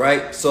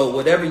 right? So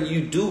whatever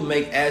you do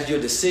make as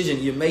your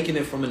decision, you're making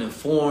it from an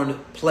informed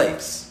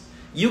place.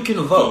 You can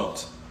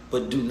vote,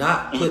 but do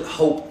not put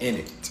hope in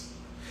it.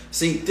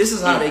 See, this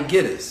is how they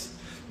get us.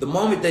 The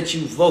moment that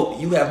you vote,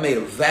 you have made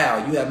a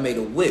vow, you have made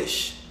a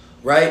wish,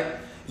 right?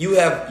 You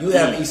have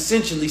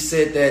essentially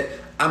said that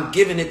I'm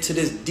giving it to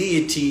this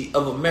deity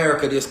of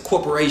America, this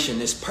corporation,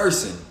 this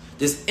person,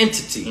 this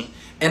entity.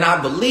 And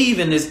I believe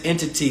in this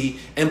entity,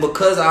 and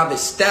because I've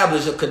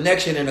established a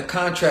connection and a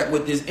contract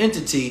with this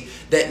entity,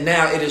 that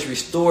now it has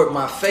restored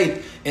my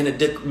faith in a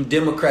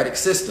democratic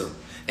system,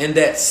 and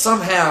that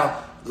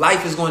somehow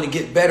life is going to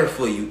get better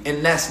for you,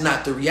 and that's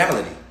not the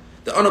reality.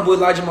 The Honorable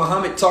Elijah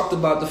Muhammad talked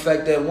about the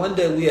fact that one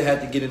day we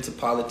had to get into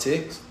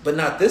politics, but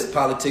not this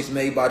politics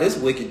made by this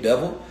wicked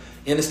devil.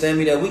 You understand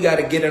me? That we got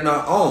to get in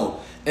our own.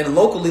 And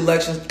local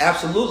elections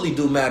absolutely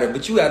do matter,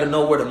 but you got to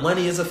know where the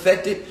money is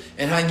affected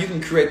and how you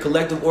can create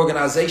collective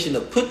organization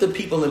to put the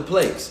people in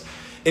place.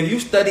 If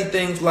you study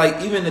things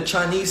like even the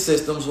Chinese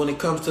systems when it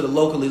comes to the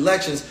local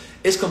elections,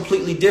 it's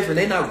completely different.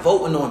 They're not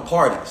voting on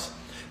parties.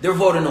 They're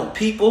voting on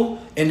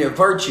people and their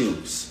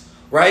virtues,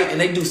 right?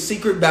 And they do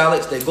secret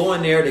ballots. They go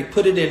in there, they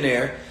put it in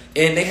there,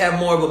 and they have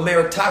more of a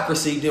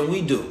meritocracy than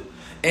we do.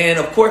 And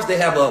of course, they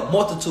have a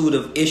multitude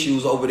of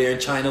issues over there in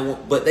China,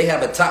 but they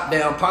have a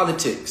top-down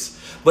politics.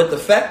 But the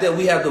fact that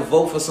we have to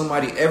vote for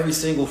somebody every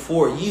single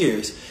 4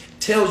 years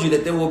tells you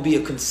that there will be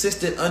a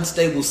consistent,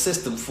 unstable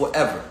system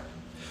forever,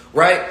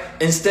 right?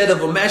 Instead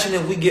of imagine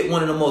if we get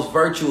one of the most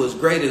virtuous,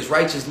 greatest,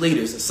 righteous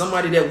leaders,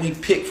 somebody that we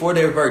pick for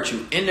their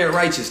virtue and their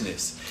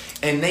righteousness,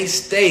 and they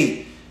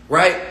stay,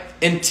 right,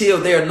 until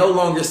they are no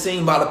longer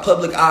seen by the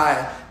public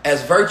eye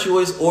as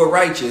virtuous or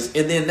righteous,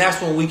 and then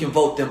that's when we can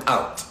vote them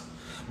out.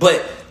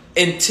 But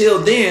until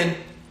then,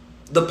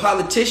 the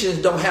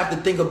politicians don't have to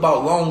think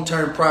about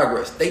long-term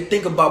progress. They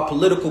think about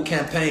political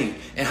campaign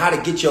and how to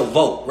get your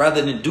vote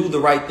rather than do the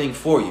right thing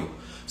for you.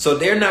 So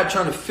they're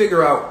trying to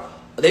figure out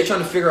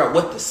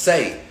what to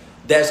say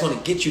that's going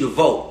to get you to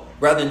vote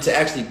rather than to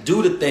actually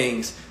do the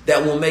things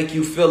that will make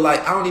you feel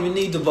like I don't even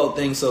need to vote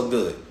things so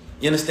good.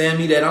 You understand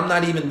me? That I'm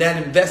not even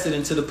that invested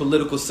into the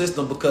political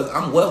system because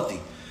I'm wealthy.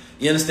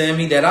 You understand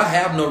me? That I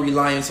have no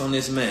reliance on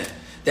this man.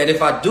 That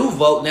if I do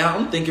vote now,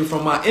 I'm thinking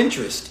from my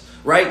interest.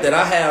 Right? That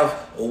I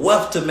have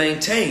wealth to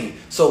maintain.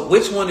 So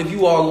which one of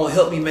you all going to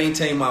help me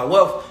maintain my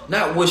wealth?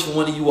 Not which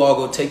one of you all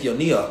going to take your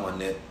knee off my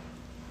neck.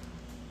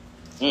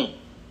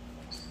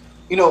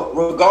 You know,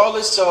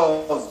 regardless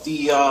of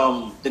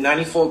the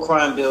 94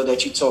 crime bill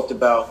that you talked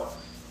about,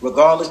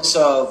 regardless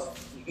of,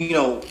 you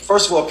know,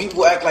 first of all,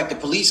 people act like the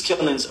police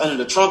killings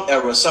under the Trump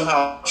era,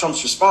 somehow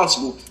Trump's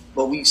responsible.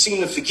 But we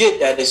seem to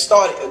forget that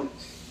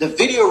the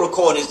video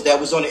recordings that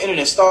was on the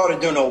internet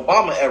started during the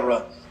Obama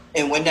era.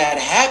 And when that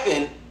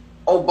happened,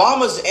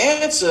 Obama's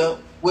answer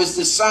was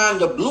to sign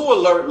the Blue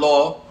Alert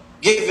law,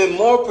 giving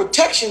more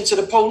protection to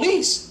the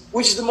police,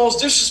 which is the most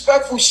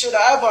disrespectful shit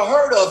I ever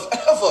heard of,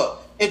 ever,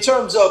 in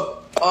terms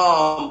of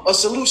a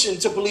solution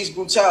to police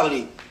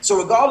brutality. So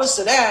regardless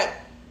of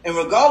that, and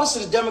regardless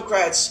of the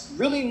Democrats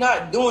really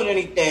not doing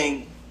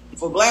anything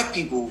for black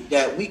people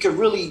that we could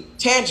really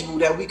tangible,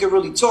 that we could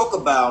really talk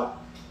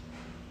about,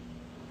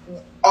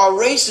 our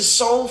race is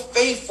so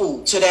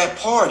faithful to that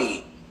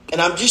party.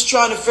 And I'm just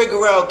trying to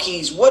figure out,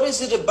 Keys, what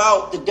is it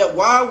about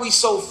why are we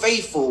so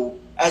faithful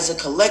as a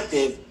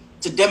collective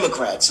to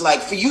Democrats?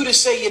 Like, for you to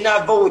say you're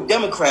not voting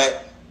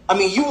Democrat, I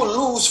mean, you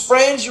will lose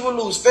friends, you will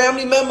lose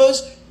family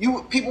members,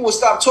 people will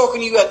stop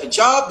talking to you at the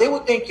job. They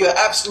would think you're an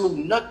absolute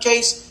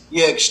nutcase,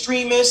 you're an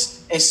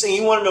extremist, and saying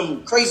you're one of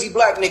them crazy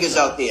black niggas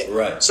out there.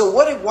 Right. So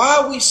why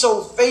are we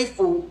so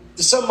faithful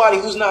to somebody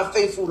who's not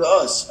faithful to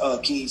us,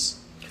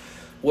 Keys?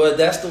 Well,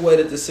 that's the way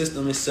that the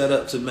system is set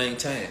up to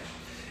maintain.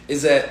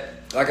 Is that,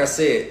 like I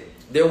said,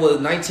 there was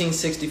a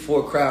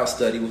 1964 crowd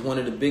study, was one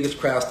of the biggest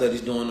crowd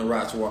studies during the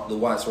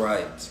Watts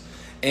riots.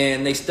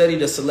 And they studied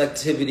the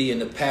selectivity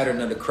and the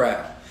pattern of the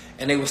crowd.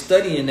 And they were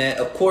studying that,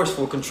 of course,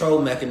 for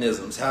control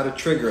mechanisms, how to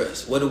trigger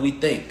us, what do we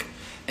think?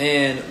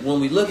 And when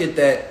we look at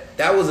that,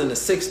 that was in the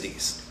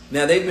 60s.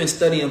 Now, they've been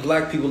studying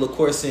black people, of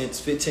course,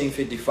 since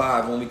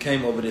 1555 when we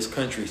came over this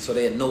country, so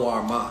they know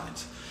our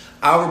minds.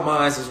 Our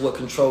minds is what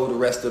control the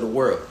rest of the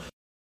world.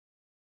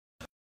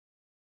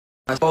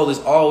 My goal is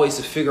always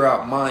to figure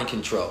out mind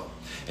control.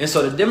 And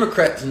so the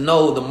Democrats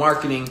know the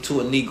marketing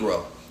to a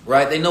Negro,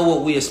 right? They know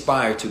what we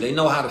aspire to. They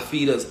know how to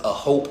feed us a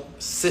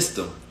hope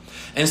system.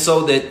 And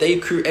so that they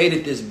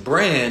created this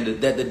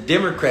brand that the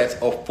Democrats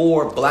are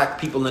for black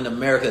people in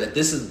America, that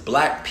this is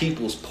black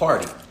people's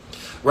party,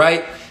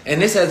 right?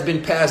 And this has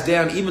been passed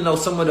down, even though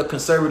some of the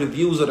conservative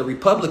views of the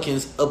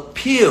Republicans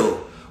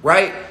appeal,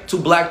 right, to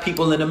black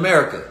people in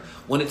America.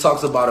 When it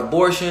talks about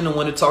abortion and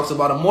when it talks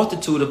about a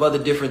multitude of other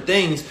different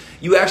things,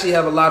 you actually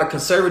have a lot of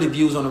conservative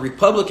views on the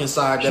Republican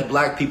side that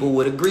black people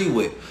would agree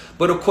with.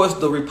 But of course,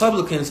 the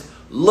Republicans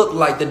look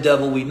like the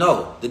devil we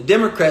know. The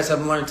Democrats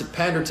have learned to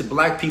pander to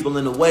black people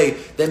in a way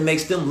that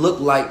makes them look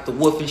like the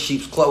wolf in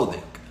sheep's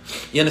clothing.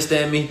 You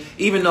understand me?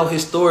 Even though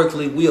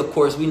historically, we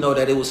know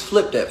that it was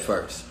flipped at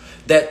first.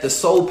 That the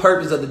sole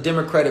purpose of the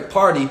Democratic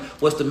Party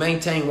was to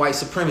maintain white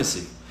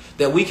supremacy.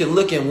 That we can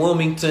look in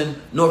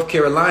Wilmington, North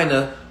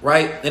Carolina,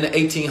 right, in the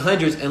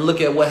 1800s and look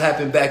at what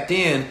happened back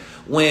then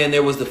when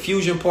there was the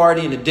Fusion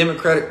Party and the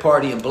Democratic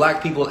Party, and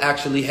black people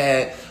actually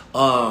had,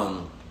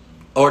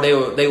 or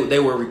they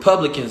were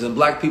Republicans and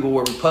black people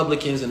were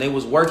Republicans, and they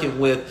was working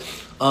with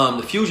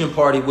the Fusion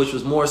Party, which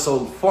was more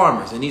so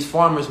farmers, and these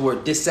farmers were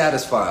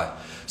dissatisfied.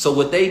 So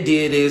what they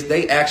did is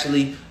they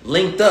actually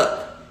linked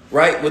up,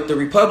 right, with the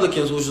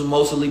Republicans, which was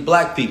mostly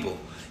black people.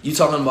 You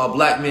talking about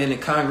black men in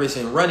Congress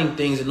and running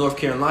things in North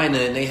Carolina,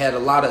 and they had a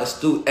lot of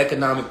astute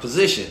economic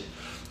position.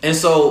 And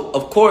so,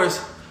 of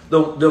course,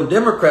 the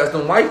Democrats, the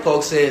white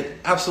folks said,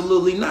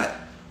 absolutely not.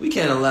 We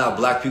can't allow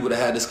black people to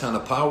have this kind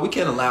of power. We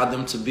can't allow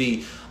them to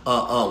be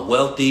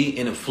wealthy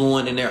and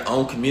affluent in their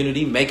own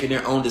community, making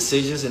their own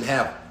decisions and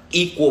have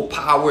equal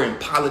power in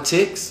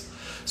politics.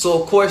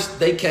 So, of course,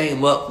 they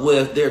came up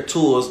with their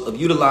tools of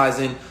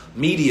utilizing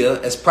media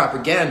as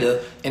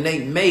propaganda, and they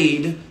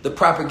made the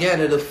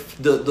propaganda the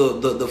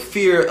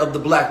fear of the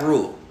black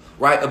rule,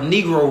 right? Of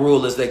Negro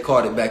rule, as they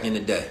called it back in the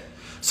day.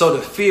 So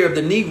the fear of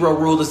the Negro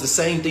rule is the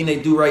same thing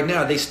they do right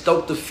now. They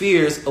stoke the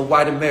fears of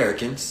white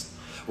Americans,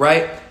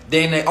 right?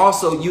 Then they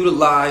also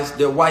utilize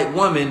their white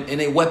woman and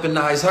they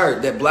weaponize her,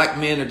 that black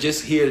men are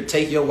just here to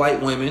take your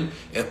white women.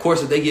 And of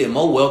course, if they get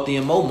more wealthy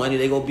and more money,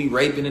 they're going to be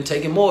raping and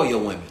taking more of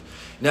your women.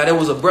 Now, there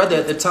was a brother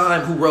at the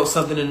time who wrote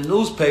something in the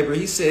newspaper.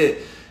 He said,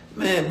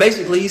 man,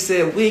 basically he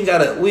said, we ain't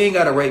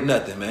gotta rape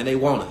nothing, man. They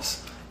want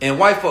us. And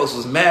white folks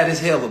was mad as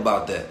hell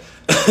about that.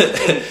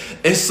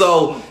 And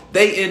so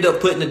they end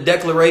up putting a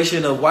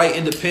declaration of white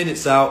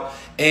independence out.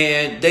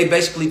 And they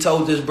basically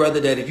told this brother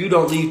that if you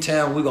don't leave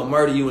town, we're going to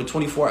murder you in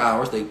 24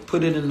 hours. They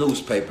put it in the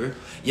newspaper.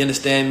 You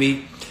understand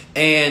me?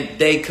 And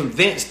they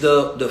convinced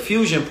the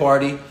Fusion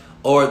Party,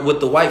 or with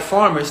the white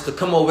farmers, to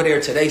come over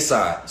there to their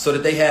side so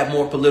that they have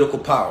more political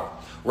power.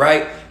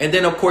 Right. And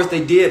then, of course,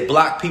 they did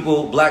block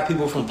black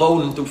people from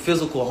voting through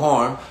physical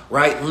harm.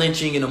 Right.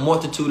 Lynching and a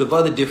multitude of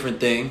other different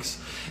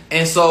things.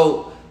 And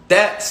so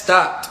that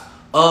stopped.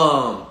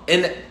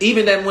 And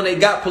even then, when they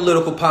got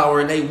political power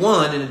and they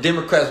won and the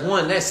Democrats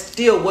won, that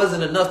still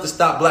wasn't enough to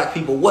stop black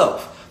people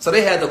wealth. So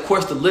they had, of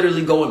course, to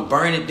literally go and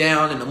burn it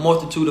down and a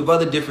multitude of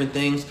other different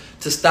things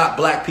to stop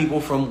black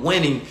people from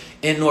winning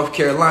in North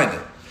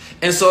Carolina.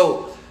 And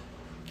so,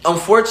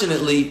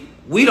 unfortunately,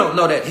 we don't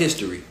know that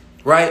history.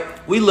 Right?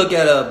 We look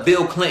at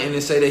Bill Clinton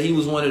and say that he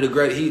was one of the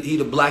great, he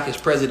the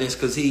blackest presidents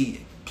because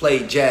he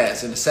played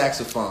jazz and the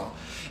saxophone.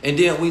 And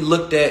then we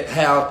looked at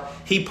how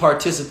he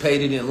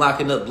participated in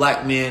locking up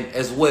black men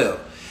as well.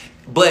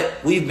 But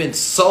we've been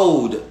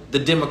sold the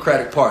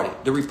Democratic Party.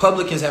 The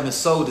Republicans haven't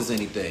sold us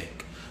anything.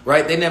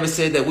 Right? They never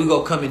said that we're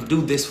going to come and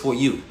do this for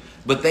you.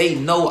 But they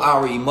know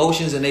our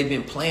emotions and they've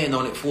been playing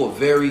on it for a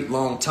very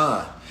long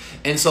time.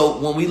 And so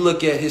when we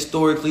look at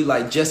historically,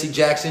 like Jesse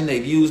Jackson,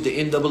 they've used the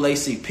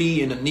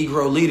NAACP and the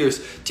Negro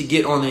leaders to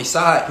get on their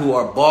side, who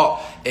are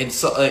bought and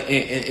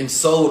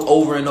sold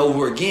over and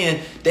over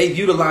again. They've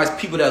utilized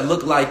people that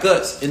look like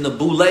us in the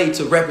boule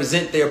to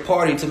represent their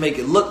party, to make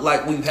it look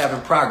like we're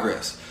having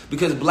progress.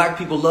 Because black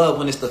people love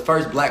when it's the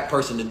first black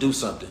person to do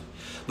something.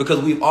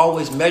 Because we've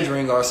always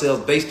measuring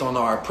ourselves based on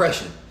our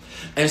oppression.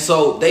 And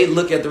so they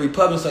look at the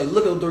Republicans and say,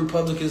 look at what the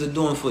Republicans are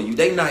doing for you.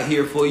 They not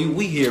here for you.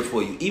 We here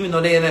for you. Even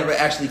though they never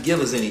actually give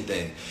us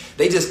anything.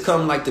 They just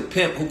come like the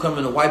pimp who come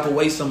in to wipe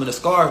away some of the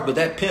scars. But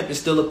that pimp is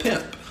still a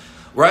pimp.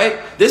 Right?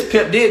 This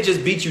pimp did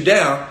just beat you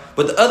down.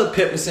 But the other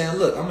pimp is saying,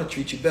 look, I'm going to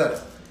treat you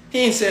better. He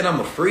ain't saying I'm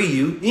going to free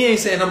you. He ain't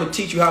saying I'm going to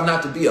teach you how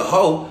not to be a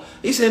hoe.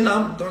 He said,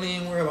 no, don't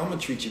even worry about it. I'm going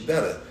to treat you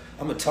better.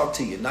 I'm going to talk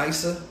to you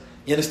nicer.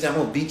 You understand?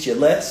 I'm going to beat you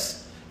less.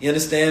 You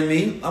understand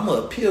me? I'm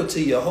going to appeal to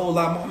you a whole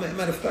lot more.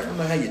 Matter of fact, I'm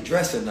going to have you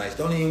dressing nice.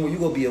 Don't even worry,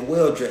 you're going to be a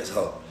well-dressed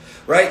hoe.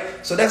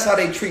 Right? So that's how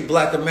they treat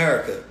black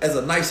America, as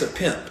a nicer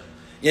pimp.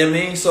 You know what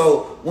I mean?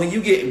 So when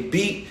you getting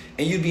beat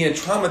and you being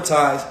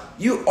traumatized,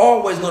 you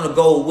always going to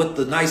go with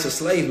the nicer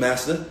slave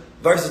master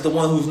versus the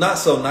one who's not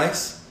so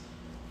nice.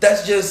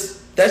 That's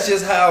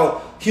just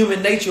how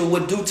human nature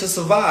would do to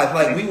survive.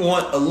 Like, we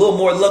want a little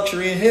more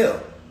luxury in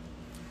hell.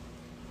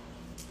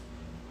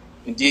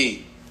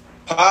 Indeed.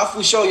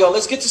 Powerful show, y'all.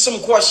 Let's get to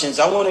some questions.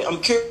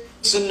 I'm curious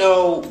to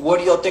know, what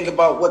do y'all think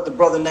about what the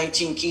brother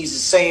 19 Keys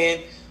is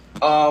saying?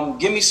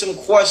 Give me some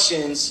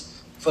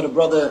questions for the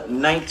brother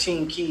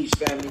 19 Keys,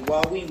 family.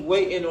 While we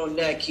waiting on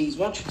that, Keys,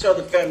 why don't you tell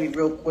the family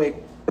real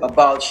quick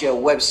about your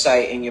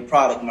website and your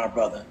product, my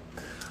brother?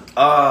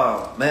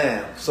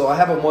 Man, so I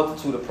have a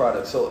multitude of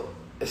products. So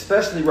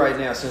especially right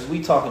now, since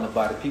we talking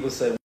about it, people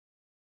say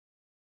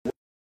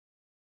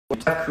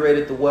I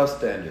created the wealth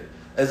standard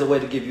as a way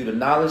to give you the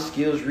knowledge,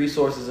 skills,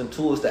 resources, and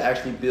tools to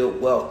actually build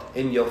wealth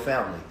in your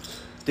family.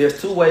 There's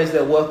two ways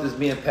that wealth is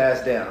being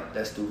passed down.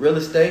 That's through real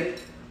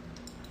estate.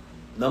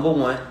 Number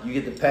one, you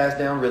get to pass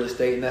down real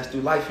estate, and that's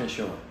through life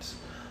insurance.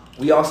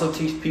 We also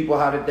teach people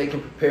how that they can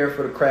prepare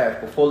for the crash,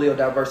 portfolio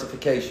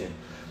diversification.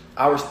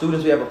 Our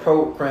students, we have a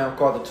program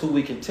called the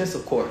 2-week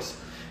intensive course.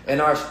 And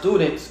our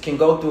students can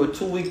go through a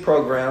 2-week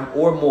program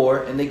or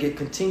more, and they can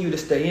continue to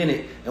stay in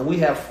it. And we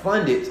have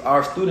funded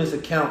our students'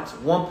 accounts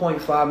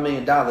 $1.5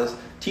 million,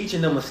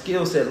 teaching them a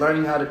skill set,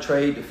 learning how to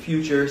trade the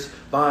futures,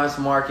 bonds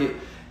market,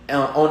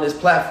 on this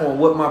platform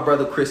with my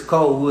brother Chris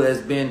Cole, who has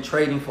been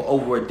trading for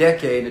over a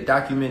decade, a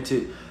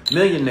documented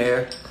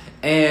millionaire.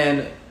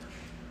 And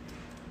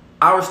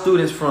our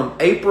students from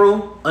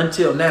April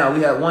until now,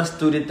 we had one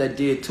student that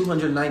did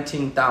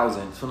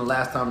 $219,000 from the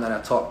last time that I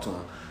talked to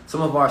him.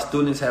 Some of our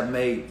students have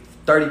made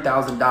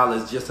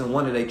 $30,000 just in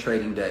one of their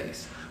trading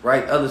days,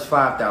 right? Others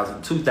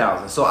 $5,000,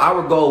 $2,000. So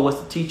our goal was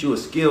to teach you a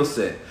skill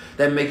set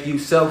that make you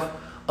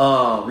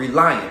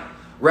self-reliant,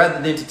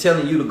 rather than to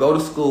telling you to go to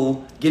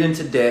school, get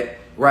into debt,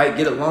 right?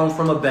 Get a loan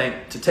from a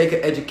bank to take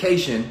an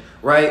education,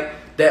 right?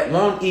 That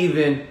won't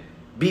even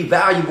be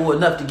valuable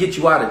enough to get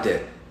you out of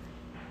debt.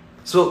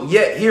 So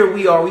yet here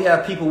we are, we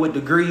have people with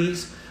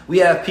degrees, we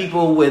have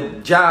people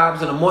with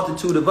jobs and a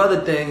multitude of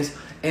other things,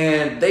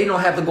 and they don't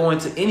have to go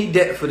into any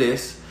debt for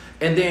this.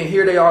 And then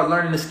here they are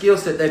learning the skill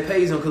set that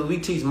pays them, because we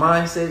teach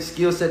mindset,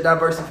 skill set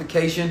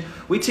diversification.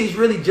 We teach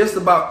really just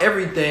about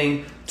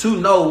everything to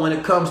know when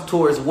it comes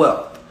towards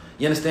wealth.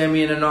 You understand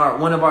me? And in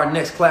one of our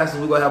next classes,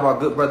 we're going to have our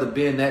good brother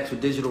Ben next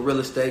with digital real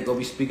estate, going to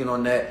be speaking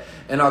on that,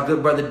 and our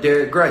good brother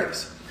Derek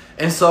Grace.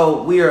 And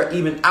so we are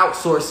even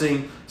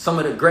outsourcing some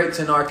of the greats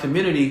in our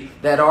community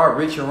that are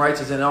rich and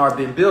righteous and are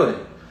been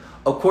building.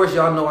 Of course,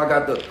 y'all know I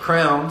got the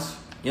crowns.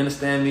 You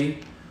understand me?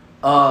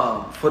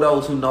 For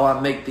those who know, I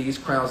make these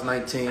crowns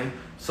 19.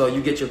 So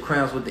you get your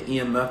crowns with the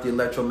EMF, the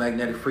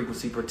electromagnetic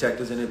frequency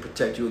protectors, and it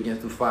protect you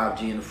against the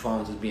 5G and the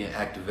phones is being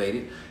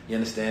activated. You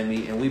understand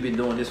me? And we've been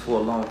doing this for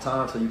a long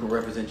time, so you can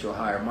represent your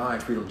higher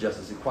mind, freedom,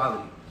 justice,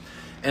 equality.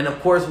 And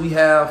of course, we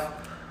have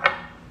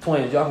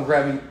twins. Y'all can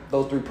grab me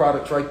those 3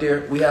 products right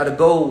there. We have the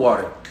Gold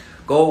Water.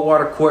 Gold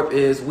Water Corp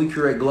is, we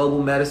create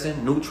global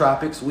medicine,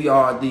 nootropics. We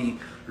are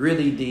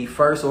really the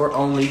first or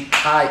only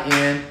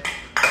high-end,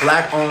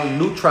 black-owned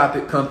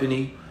nootropic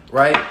company,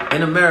 right,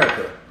 in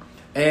America.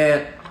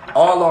 And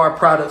all our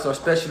products are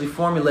specially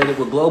formulated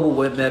with global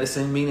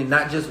medicine, meaning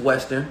not just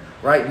Western,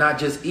 right, not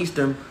just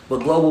Eastern, but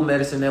global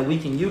medicine that we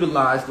can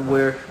utilize to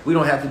where we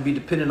don't have to be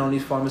dependent on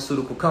these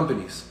pharmaceutical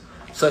companies.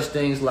 Such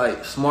things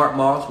like smart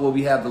moss, where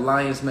we have the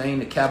lion's mane,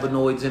 the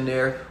cannabinoids in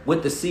there,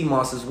 with the sea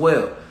moss as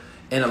well.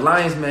 And the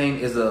lion's mane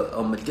is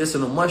a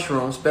medicinal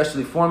mushroom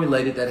specially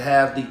formulated that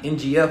have the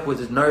NGF, which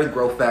is nerve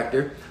growth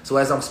factor. So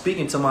as I'm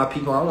speaking to my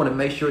people, I want to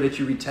make sure that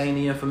you retain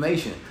the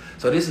information.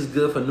 So this is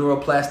good for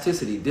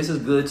neuroplasticity. This is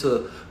good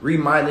to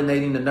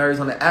remyelinating the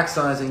nerves on the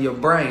axons in your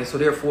brain. So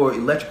therefore,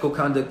 electrical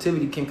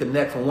conductivity can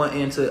connect from one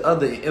end to the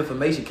other.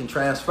 Information can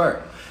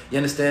transfer. You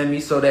understand me?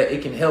 So that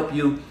it can help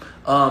you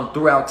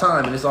throughout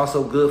time. And it's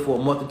also good for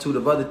a multitude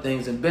of other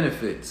things and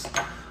benefits.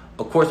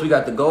 Of course, we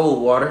got the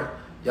Gold Water.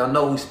 Y'all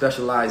know we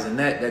specialize in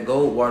that. That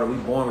Gold Water, we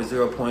born with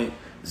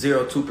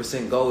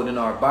 0.02% gold in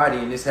our body,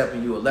 and it's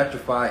helping you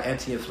electrify,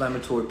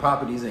 anti-inflammatory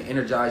properties, and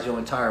energize your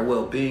entire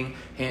well-being,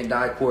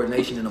 hand-eye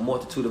coordination, and a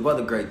multitude of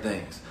other great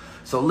things.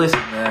 So listen,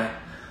 man.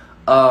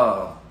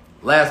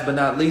 Last but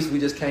not least,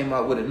 we just came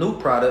out with a new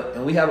product,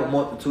 and we have a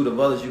multitude of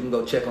others. You can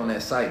go check on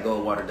that site,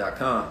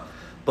 goldwater.com.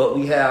 But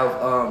we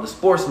have the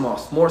Sports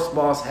Moss. Sports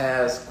Moss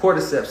has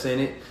cordyceps in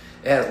it.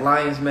 It has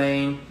lion's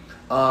mane.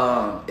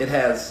 It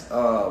has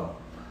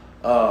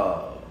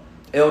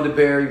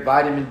elderberry,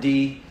 vitamin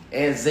D,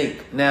 and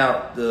zinc.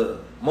 Now, the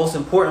most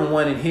important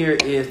one in here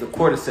is the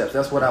cordyceps.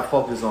 That's what I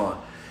focus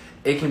on.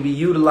 It can be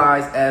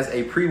utilized as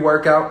a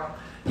pre-workout.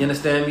 You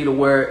understand me? To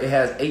where it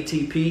has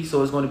ATP,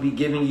 so it's going to be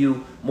giving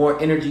you more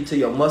energy to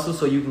your muscles,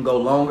 so you can go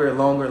longer and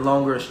longer and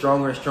longer and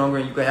stronger and stronger,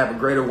 and you can have a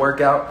greater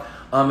workout.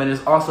 And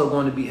it's also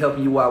going to be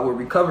helping you out with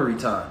recovery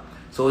time.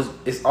 So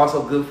it's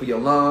also good for your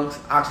lungs,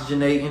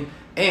 oxygenating.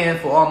 And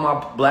for all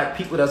my black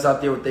people that's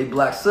out there with their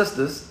black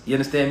sisters, you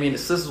understand me, and the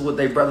sisters with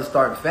their brothers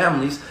starting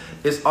families,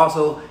 it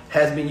also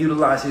has been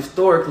utilized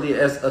historically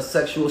as a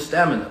sexual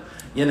stamina.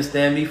 You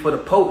understand me? For the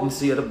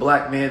potency of the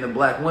black man, the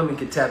black women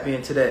can tap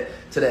into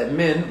that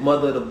men,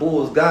 mother of the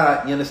bulls,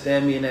 God, you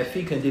understand me, and that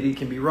fecundity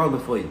can be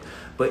rolling for you.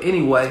 But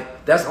anyway,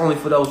 that's only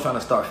for those trying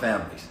to start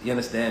families. You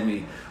understand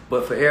me?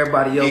 But for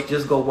everybody else,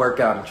 just go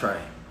work out and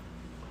train.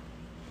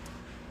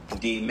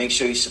 Indeed, make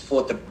sure you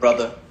support the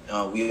brother.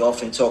 We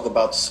often talk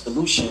about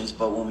solutions,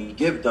 but when we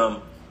give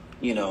them,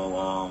 we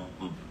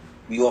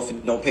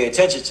often don't pay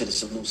attention to the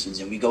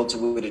solutions, and we go to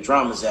where the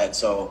drama's at.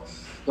 So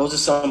those are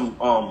some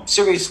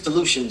serious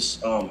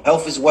solutions.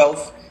 Health is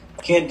wealth.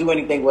 Can't do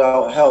anything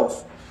without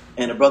health.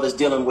 And the brother's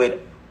dealing with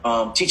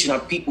teaching our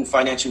people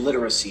financial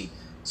literacy.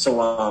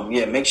 So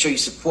yeah, make sure you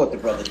support the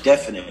brother.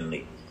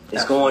 Definitely,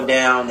 it's going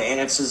down. The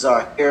answers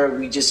are here.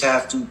 We just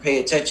have to pay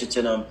attention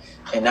to them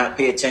and not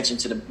pay attention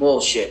to the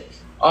bullshit.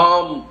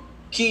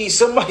 Key,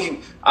 somebody,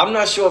 I'm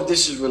not sure if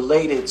this is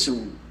related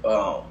to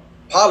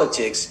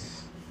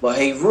politics, but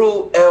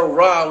Heru El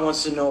Ra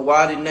wants to know,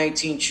 why did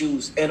 19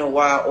 choose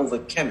NOI over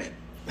Kemet?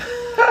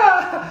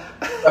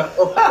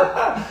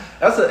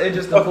 That's an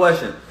interesting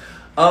question.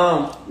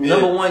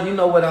 Number one, you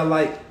know what I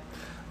like?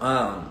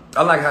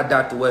 I like how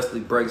Dr. Wesley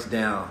breaks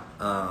down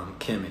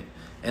Kemet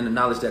and the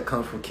knowledge that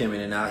comes from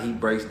Kemet, and how he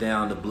breaks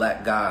down the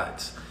black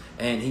gods.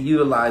 And he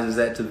utilizes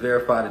that to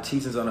verify the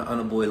teachings on the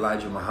Honorable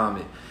Elijah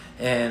Muhammad.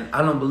 And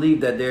I don't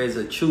believe that there is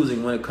a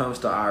choosing when it comes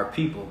to our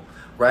people,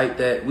 right?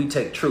 That we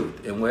take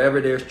truth, and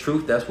wherever there's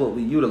truth, that's what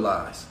we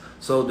utilize.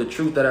 So the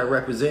truth that I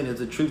represent is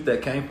the truth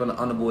that came from the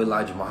Honorable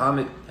Elijah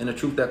Muhammad, and the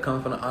truth that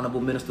comes from the Honorable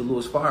Minister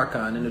Louis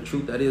Farrakhan, and the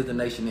truth that is the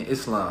Nation of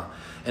Islam.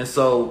 And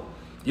so,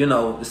 you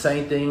know, the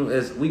same thing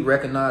as we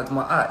recognize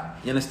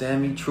Ma'at. You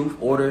understand me? Truth,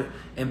 order,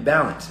 and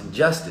balance, and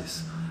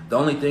justice. The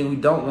only thing we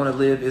don't want to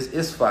live is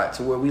Isfat,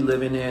 to where we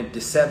live in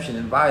deception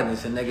and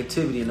violence and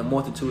negativity and a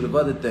multitude of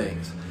other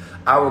things.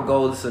 Our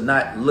goal is to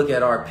not look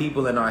at our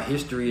people and our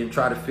history and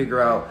try to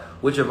figure out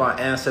which of our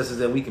ancestors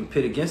that we can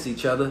pit against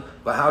each other,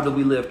 but how do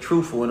we live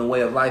truthful in a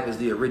way of life as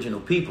the original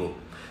people?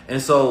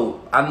 And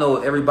so I know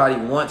everybody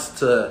wants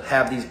to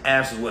have these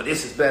answers, well,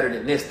 this is better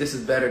than this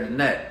is better than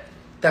that.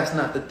 That's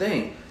not the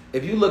thing.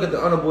 If you look at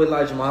the Honorable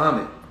Elijah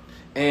Muhammad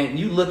and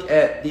you look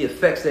at the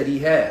effects that he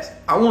has,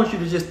 I want you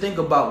to just think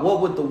about,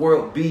 what would the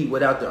world be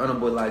without the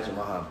Honorable Elijah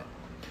Muhammad?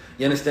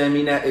 You understand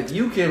me? Now, if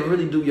you can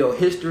really do your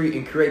history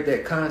and create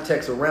that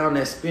context around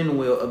that spin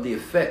wheel of the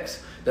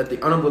effects that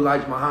the Honorable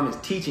Elijah Muhammad's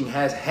teaching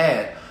has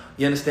had,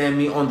 you understand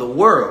me, on the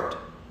world,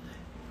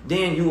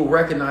 then you will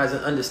recognize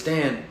and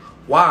understand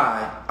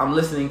why I'm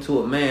listening to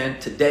a man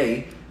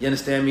today. You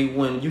understand me?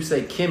 When you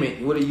say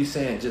Kemet, what are you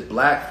saying? Just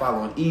black,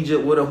 following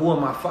Egypt? Who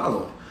am I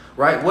following?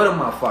 Right? What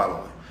am I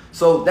following?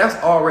 So that's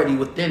already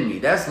within me.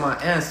 That's my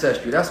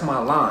ancestry. That's my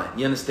line.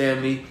 You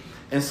understand me?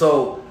 And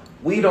so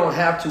we don't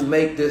have to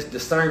make this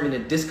discernment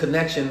and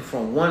disconnection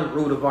from one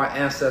root of our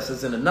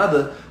ancestors and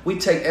another. We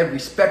take every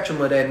spectrum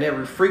of that and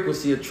every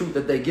frequency of truth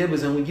that they give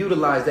us, and we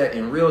utilize that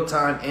in real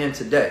time and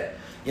today.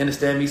 You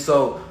understand me?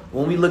 So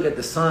when we look at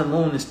the sun,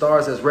 moon, and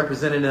stars as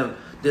representative,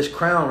 this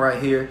crown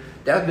right here,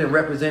 that's been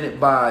represented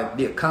by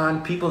the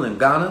Akan people in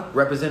Ghana,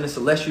 representing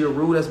celestial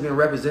rule. That's been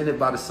represented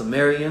by the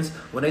Sumerians.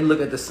 When they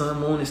look at the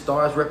sun, moon, and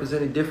stars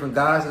representing different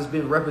gods, it's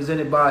been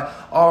represented by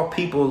all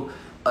people.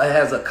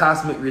 Has a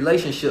cosmic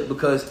relationship,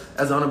 because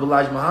as Honorable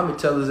Elijah Muhammad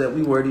tells us that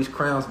we wear these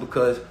crowns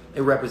because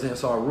it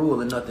represents our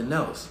rule and nothing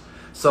else.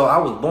 So I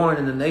was born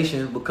in the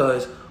nation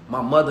because my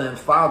mother and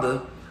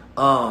father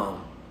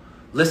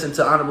listened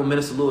to Honorable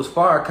Minister Louis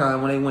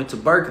Farrakhan when they went to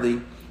Berkeley,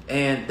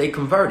 and they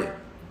converted.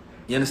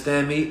 You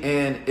understand me?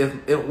 And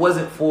if it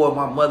wasn't for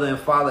my mother and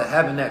father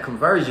having that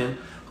conversion,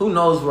 who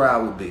knows where I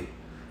would be?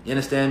 You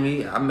understand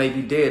me? I may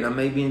be dead. I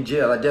may be in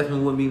jail. I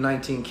definitely wouldn't be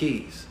 19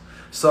 Keys.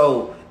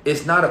 So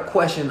it's not a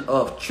question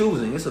of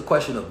choosing. It's a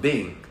question of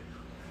being.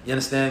 You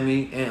understand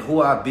me? And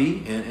who I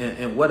be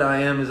and what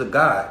I am is a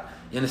God.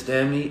 You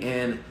understand me?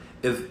 And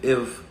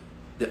if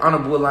the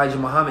Honorable Elijah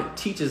Muhammad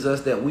teaches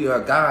us that we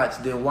are gods,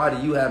 then why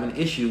do you have an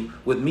issue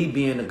with me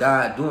being a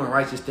God, doing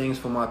righteous things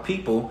for my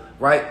people,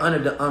 right? Under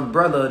the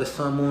umbrella of the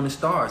sun, moon, and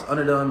stars,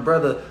 under the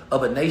umbrella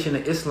of a nation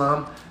of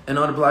Islam. And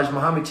Honorable Elijah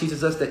Muhammad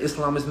teaches us that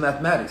Islam is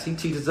mathematics. He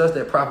teaches us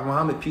that Prophet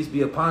Muhammad, peace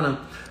be upon him,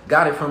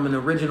 got it from an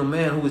original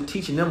man who was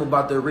teaching them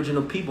about the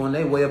original people and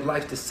their way of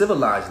life to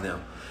civilize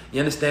them. You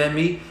understand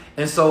me?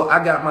 And so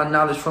I got my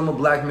knowledge from a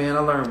black man. I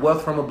learned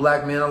wealth from a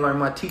black man. I learned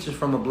my teachers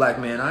from a black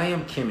man. I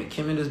am Kemet.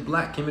 Kemet is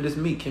black. Kemet is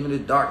me. Kemet is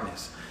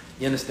darkness.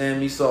 You understand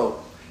me?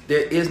 So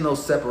there is no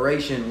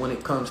separation when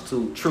it comes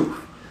to truth.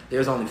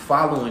 There's only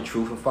following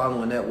truth and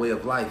following that way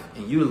of life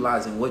and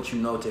utilizing what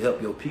you know to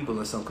help your people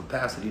in some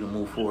capacity to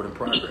move forward in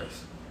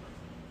progress.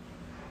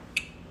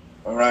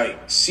 All right.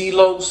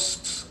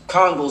 Silos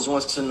Congos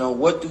wants to know,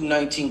 what do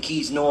 19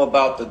 Keys know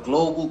about the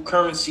global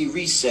currency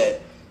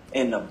reset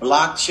and the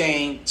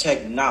blockchain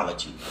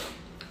technology?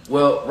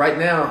 Well, right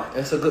now,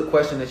 it's a good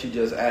question that you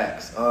just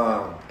asked.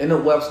 In the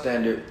Wealth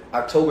Standard,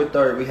 October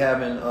 3rd, we're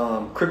having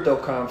crypto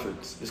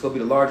conference. It's going to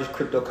be the largest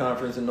crypto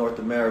conference in North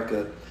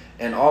America,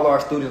 and all our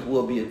students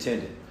will be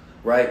attending,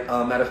 right?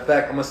 Matter of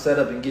fact, I'm going to set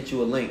up and get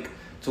you a link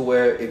to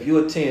where if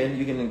you attend,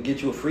 you can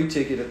get you a free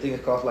ticket. I think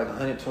it costs like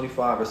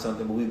 $125 or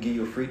something, but we'll give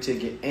you a free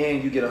ticket,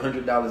 and you get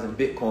 $100 in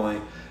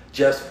Bitcoin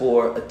just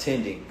for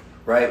attending.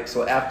 Right,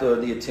 so after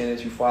the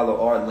attendance, you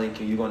follow our link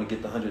and you're going to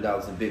get the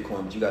 $100 in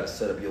Bitcoin, but you got to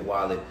set up your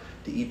wallet,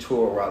 the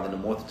eToro wallet, and a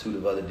multitude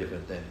of other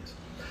different things.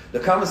 The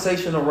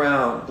conversation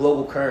around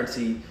global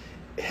currency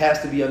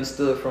has to be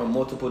understood from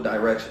multiple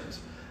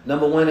directions.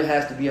 Number one, it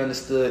has to be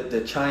understood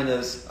that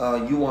China's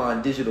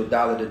yuan digital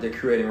dollar that they're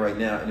creating right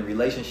now and the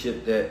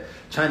relationship that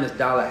China's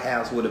dollar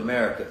has with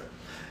America.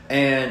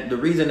 And the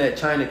reason that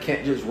China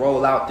can't just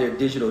roll out their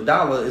digital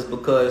dollar is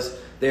because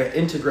they're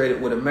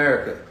integrated with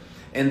America.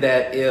 and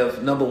that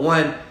if, number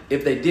one,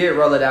 if they did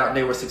roll it out and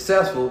they were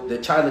successful, the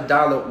China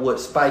dollar would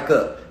spike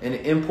up, and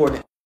the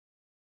import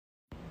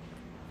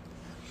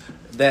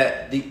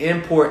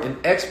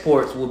and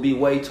exports will be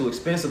way too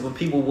expensive, and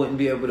people wouldn't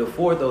be able to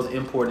afford those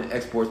import and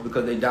exports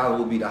because their dollar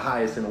will be the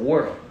highest in the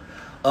world.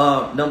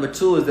 Number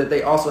two is that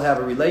they also have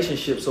a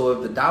relationship. So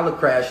if the dollar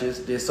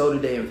crashes, then so do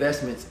their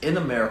investments in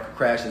America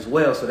crash as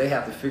well. So they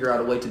have to figure out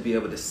a way to be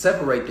able to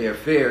separate their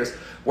affairs,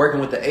 working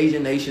with the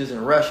Asian nations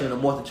and Russia and a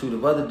multitude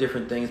of other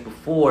different things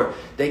before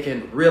they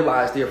can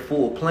realize their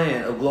full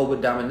plan of global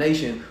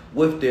domination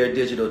with their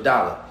digital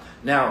dollar.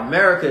 Now,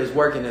 America is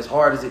working as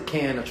hard as it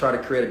can to try to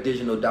create a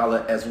digital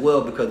dollar as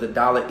well, because the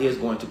dollar is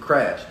going to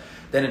crash.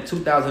 Then in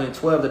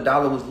 2012, the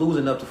dollar was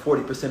losing up to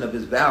 40% of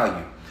its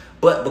value.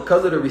 But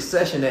because of the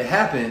recession that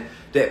happened,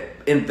 that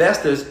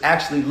investors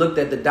actually looked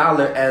at the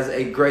dollar as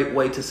a great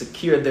way to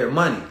secure their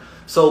money.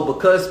 So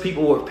because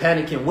people were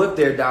panicking with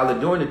their dollar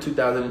during the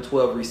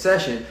 2012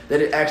 recession,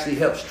 that it actually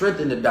helped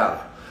strengthen the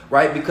dollar,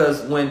 right?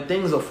 Because when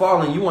things are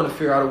falling, you want to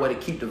figure out a way to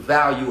keep the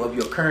value of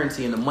your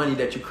currency and the money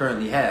that you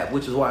currently have,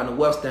 which is why in the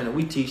Wealth Standard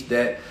we teach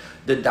that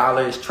the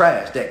dollar is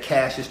trash, that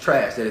cash is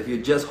trash, that if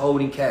you're just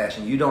holding cash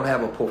and you don't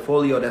have a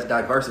portfolio that's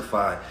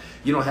diversified,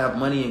 you don't have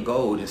money in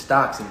gold and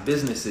stocks and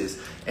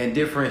businesses and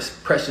different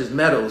precious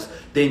metals,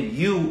 then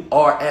you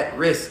are at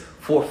risk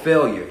for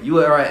failure. You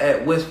are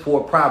at risk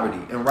for poverty.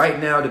 And right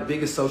now, the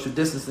biggest social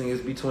distancing is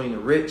between the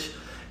rich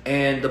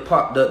and the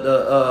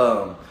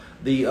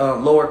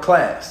lower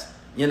class.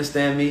 You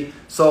understand me?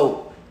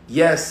 So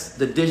yes,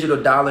 the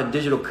digital dollar and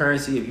digital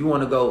currency, if you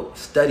want to go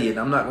study it,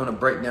 I'm not going to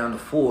break down the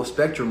full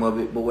spectrum of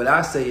it. But what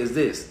I say is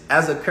this: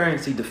 as a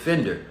currency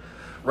defender,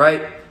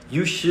 right,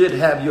 you should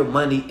have your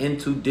money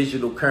into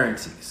digital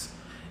currencies.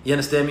 You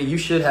understand me? You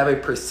should have a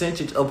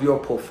percentage of your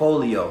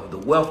portfolio, the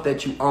wealth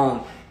that you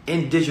own,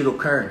 in digital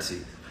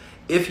currencies.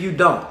 If you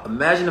don't,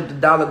 imagine if the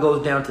dollar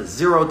goes down to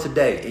zero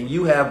today and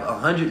you have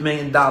 $100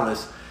 million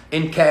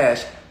in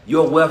cash,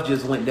 your wealth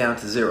just went down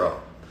to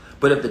zero.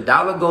 But if the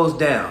dollar goes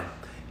down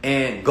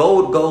and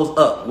gold goes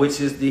up, which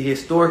is the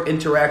historic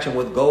interaction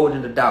with gold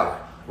and the dollar,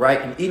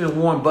 right? And even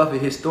Warren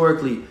Buffett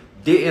historically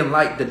didn't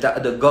like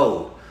the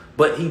gold,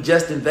 but he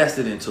just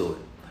invested into it,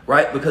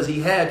 right? Because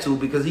he had to,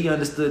 because he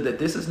understood that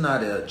this is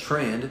not a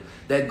trend,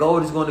 that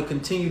gold is going to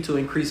continue to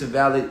increase in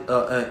value,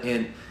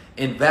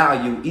 in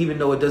value, even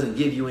though it doesn't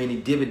give you any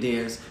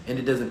dividends and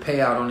it doesn't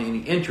pay out on any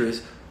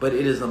interest, but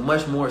it is a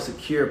much more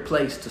secure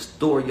place to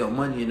store your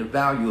money and the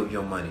value of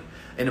your money.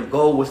 And if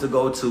gold was to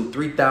go to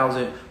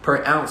 3,000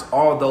 per ounce,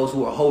 all those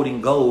who are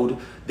holding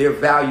gold, their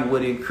value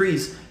would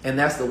increase, and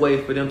that's the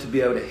way for them to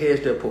be able to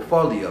hedge their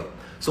portfolio.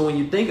 So when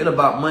you're thinking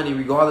about money,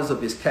 regardless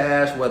of it's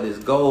cash, whether it's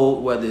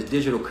gold, whether it's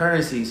digital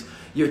currencies,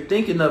 you're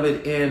thinking of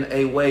it in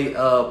a way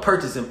of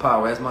purchasing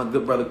power, as my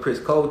good brother Chris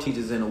Cole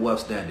teaches in the Wealth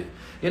Standard.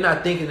 You're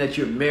not thinking that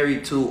you're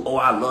married to, oh,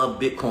 I love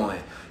Bitcoin.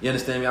 You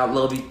understand me? I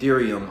love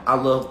Ethereum. I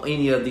love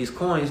any of these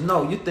coins.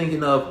 No, you're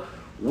thinking of,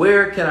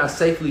 where can I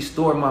safely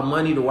store my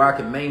money to where I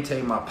can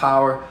maintain my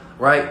power,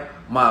 right?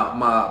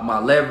 My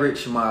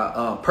leverage,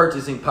 my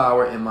purchasing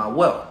power, and my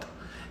wealth.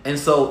 And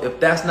so if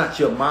that's not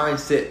your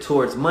mindset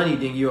towards money,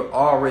 then you're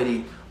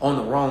already on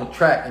the wrong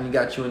track, and you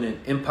got you in an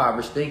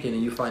impoverished thinking,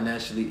 and you're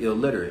financially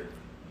illiterate.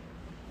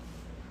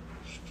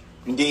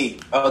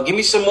 Indeed. Give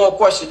me some more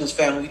questions,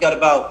 family. We got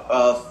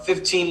about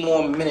 15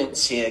 more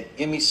minutes here.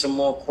 Give me some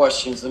more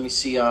questions. Let me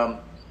see.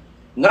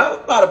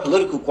 Not a lot of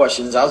political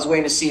questions. I was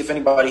waiting to see if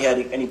anybody had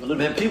any political questions.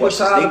 Man, people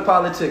tired of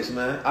politics,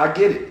 man. I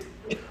get it.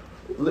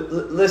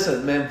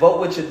 Listen, man,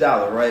 vote with your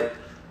dollar, right?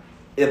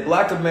 If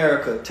Black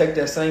America take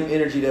that same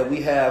energy that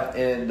we have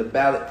in the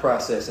ballot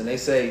process and they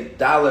say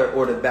dollar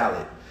or the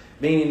ballot,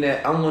 meaning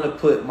that I'm going to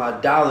put my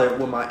dollar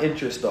where my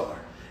interests are.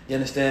 You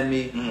understand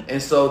me? Mm-hmm.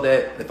 And so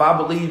that if I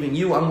believe in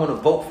you, I'm going to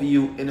vote for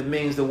you in the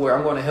means of where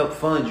I'm going to help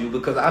fund you,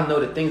 because I know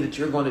the things that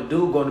you're going to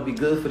do are going to be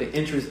good for the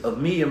interest of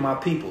me and my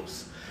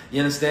peoples.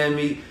 You understand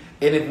me?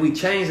 And if we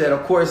change that,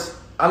 of course,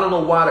 I don't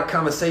know why the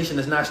conversation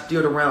is not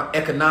steered around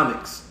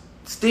economics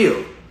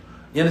still.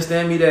 You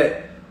understand me?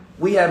 That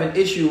we have an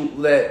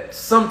issue that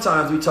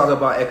sometimes we talk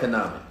about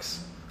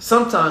economics.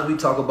 Sometimes we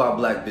talk about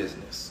black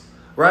business,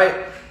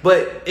 right?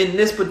 But in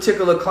this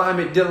particular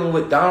climate, dealing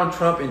with Donald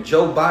Trump and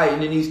Joe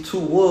Biden and these two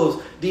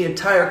wolves, the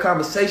entire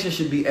conversation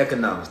should be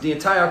economics. The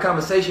entire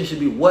conversation should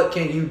be, what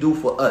can you do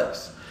for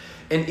us?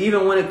 And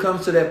even when it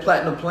comes to that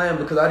platinum plan,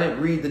 because I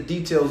didn't read the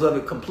details of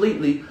it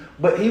completely,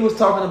 but he was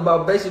talking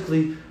about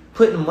basically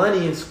putting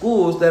money in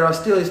schools that are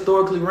still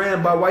historically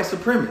ran by white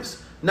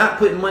supremacists, not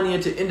putting money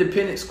into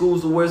independent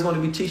schools where it's going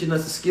to be teaching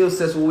us the skill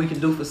sets what we can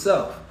do for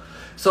self.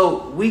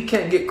 So we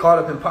can't get caught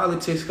up in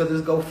politics because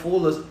it's going to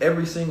fool us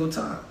every single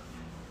time.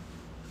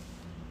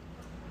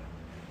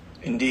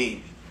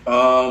 Indeed.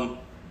 I'm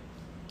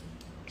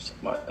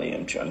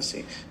trying to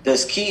see.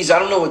 Does Keys, I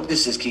don't know what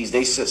this is, Keys.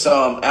 They said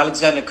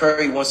Alexander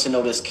Curry wants to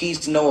know, does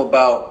Keys know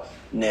about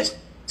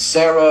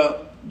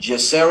Sarah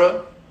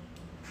Jessera?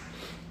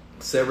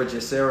 Sarah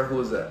Jessera, who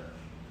is that?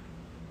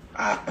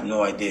 I have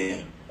no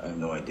idea.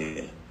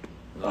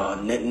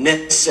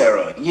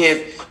 Necessary.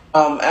 Yeah.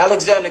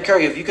 Alexander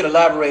Curry, if you could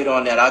elaborate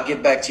on that, I'll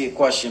get back to your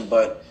question,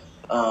 but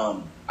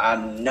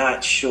I'm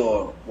not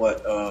sure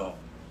what.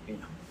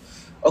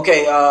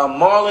 Okay,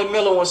 Marlon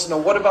Miller wants to know,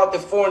 what about the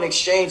foreign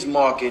exchange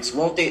markets?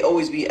 Won't they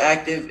always be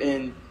active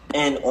in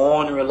and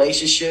on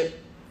relationship?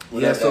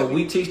 Yeah, so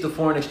we teach the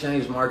foreign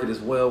exchange market as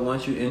well.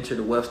 Once you enter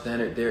the Wealth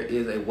Standard, there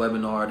is a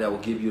webinar that will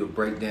give you a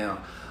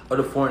breakdown of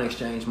the foreign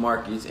exchange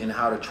markets and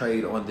how to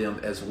trade on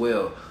them as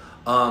well.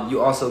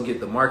 You also get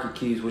the market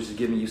keys, which is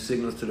giving you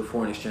signals to the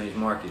foreign exchange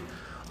market.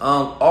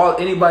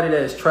 Anybody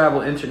that has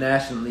traveled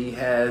internationally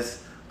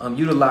has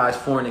utilized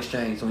foreign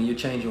exchange. So when you're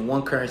changing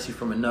one currency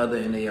from another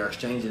and they are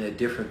exchanging at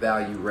different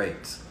value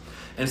rates.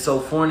 And so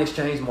foreign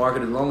exchange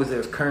market, as long as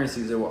there's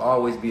currencies, there will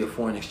always be a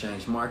foreign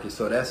exchange market.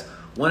 So that's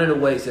one of the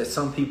ways that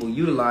some people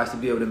utilize to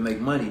be able to make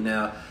money.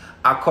 Now,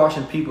 I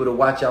caution people to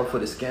watch out for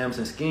the scams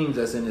and schemes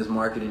that's in this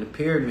market and the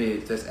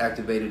pyramids that's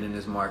activated in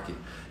this market.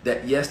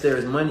 That yes, there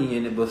is money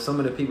in it, but some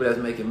of the people that's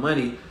making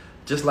money,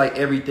 just like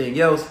everything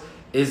else,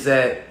 is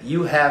that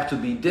you have to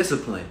be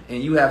disciplined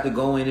and you have to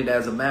go in it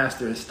as a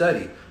master and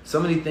study.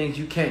 Some of these things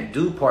you can't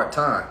do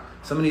part-time.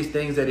 Some of these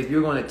things that if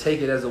you're going to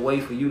take it as a way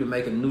for you to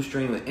make a new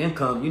stream of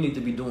income, you need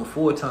to be doing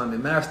full-time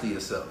and master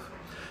yourself.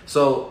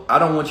 So I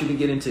don't want you to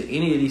get into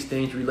any of these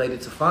things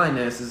related to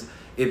finances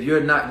if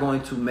you're not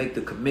going to make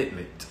the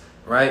commitment,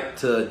 right,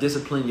 to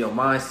discipline your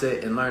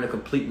mindset and learn a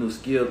complete new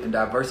skill and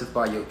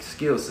diversify your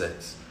skill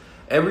sets.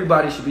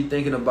 Everybody should be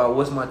thinking about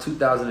what's my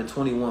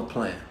 2021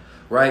 plan,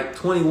 right?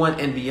 21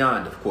 and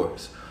beyond, of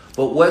course.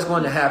 But what's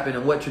going to happen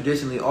and what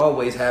traditionally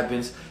always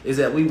happens is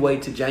that we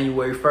wait till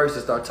January 1st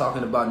to start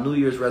talking about New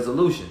Year's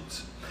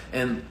resolutions.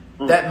 And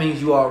that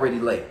means you're already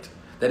late.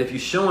 That if you're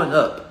showing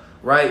up,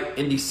 right,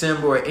 in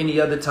December or any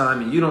other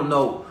time and you don't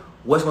know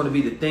what's going to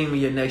be the theme of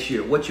your next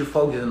year, what you're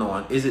focusing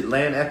on, is it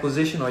land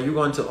acquisition? Are you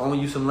going to own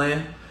you some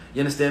land?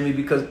 You understand me?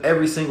 Because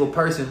every single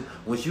person,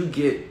 once you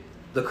get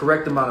the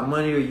correct amount of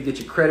money or you get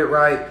your credit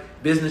right,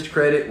 business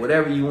credit,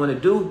 whatever you want to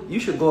do, you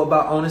should go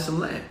about owning some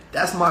land.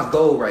 That's my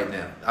goal right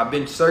now. I've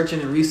been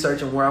searching and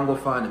researching where I'm going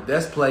to find the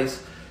best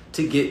place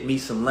to get me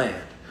some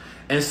land.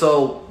 And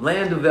so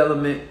land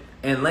development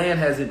and land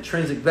has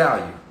intrinsic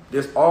value.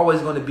 There's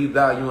always going to be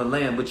value in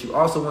land, but you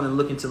also want to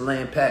look into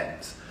land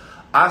patents.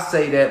 I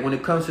say that when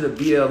it comes to the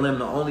BLM,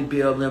 the only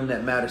BLM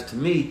that matters to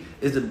me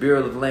is the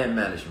Bureau of Land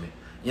Management.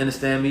 You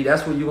understand me?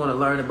 That's where you're going to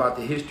learn about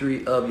the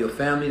history of your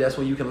family. That's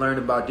where you can learn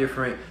about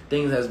different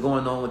things that's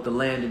going on with the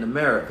land in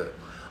America.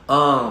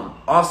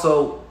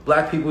 Also,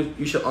 black people,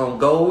 you should own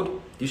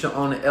gold. You should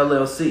own an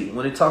LLC.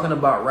 When they're talking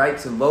about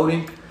rights and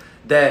voting,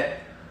 that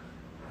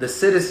the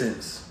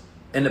citizens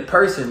and the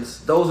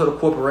persons, those are the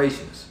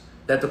corporations.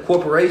 That the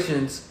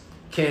corporations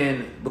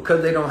can,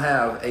 because they don't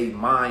have a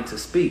mind to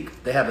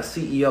speak, they have a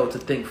CEO to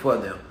think for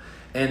them.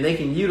 And they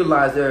can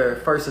utilize their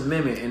First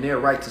Amendment and their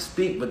right to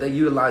speak, but they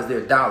utilize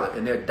their dollar,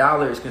 and their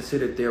dollar is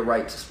considered their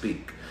right to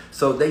speak.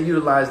 So they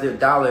utilize their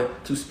dollar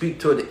to speak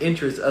toward the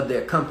interests of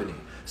their company.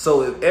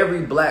 So if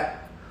every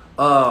black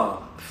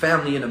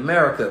family in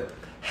America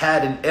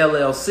had an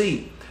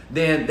LLC,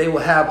 then they will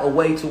have a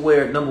way to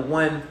where, number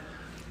one,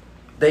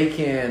 they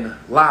can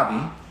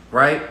lobby,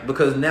 right?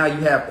 Because now you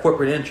have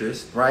corporate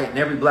interests, right? And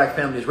every black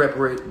family is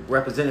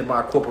represented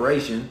by a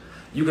corporation.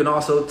 You can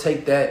also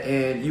take that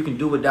and you can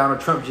do what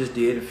Donald Trump just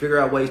did and figure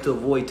out ways to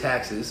avoid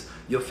taxes.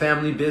 Your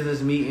family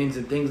business meetings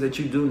and things that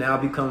you do now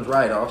becomes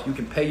write-offs. You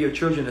can pay your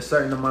children a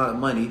certain amount of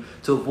money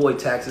to avoid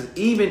taxes.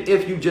 Even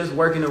if you just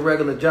work in a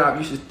regular job,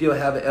 you should still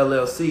have an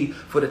LLC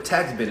for the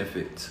tax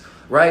benefits,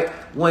 right?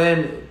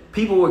 When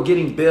people were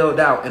getting bailed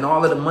out and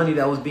all of the money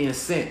that was being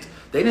sent,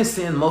 they didn't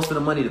send most of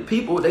the money to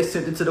people. They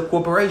sent it to the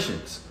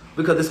corporations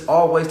because it's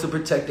always to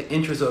protect the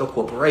interests of the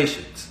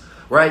corporations,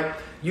 right?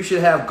 You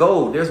should have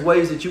gold. There's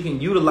ways that you can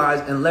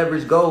utilize and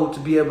leverage gold to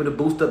be able to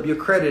boost up your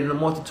credit and a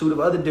multitude of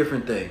other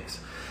different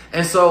things.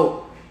 And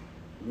so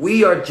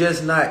we are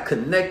just not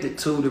connected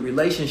to the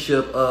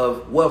relationship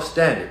of wealth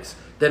standards.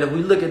 That if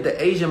we look at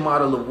the Asian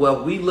model of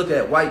wealth, we look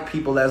at white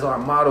people as our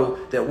model,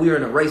 that we are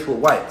in a race with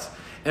whites.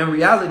 In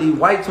reality,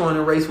 whites are in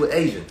a race with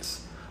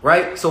Asians,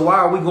 right? So why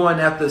are we going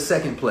after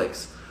second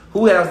place?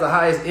 Who has the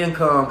highest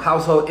income,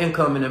 household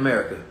income in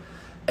America?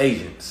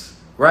 Asians.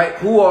 Right?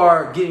 Who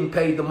are getting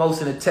paid the most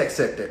in the tech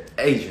sector?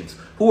 Asians.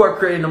 Who are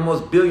creating the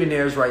most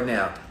billionaires right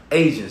now?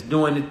 Asians.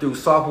 Doing it through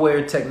software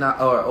and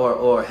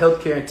or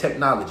healthcare and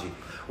technology.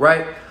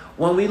 Right?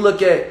 When we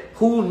look at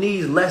who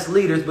needs less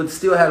leaders but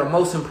still have the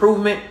most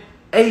improvement,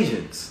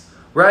 Asians.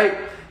 Right?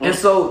 And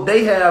so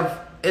they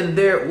have in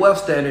their wealth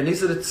standard,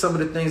 these are some of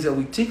the things that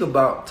we teach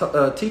about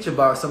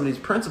some of these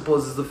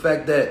principles, is the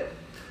fact that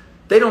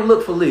they don't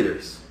look for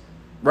leaders.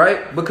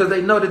 Right? Because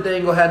they know that they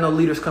ain't gonna have no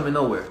leaders coming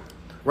nowhere.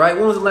 Right?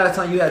 When was the last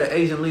time you had an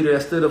Asian leader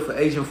that stood up for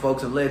Asian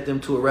folks and led them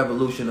to a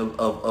revolution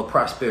of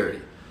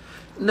prosperity?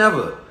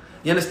 Never.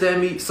 You understand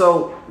me?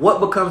 So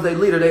what becomes their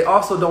leader? They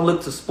also don't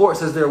look to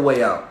sports as their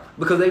way out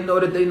because they know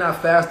that they're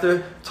not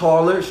faster,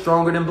 taller,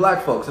 stronger than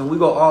black folks. And we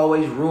go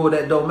always rule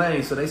that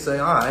domain. So they say,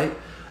 all right,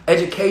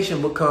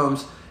 education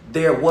becomes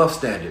their wealth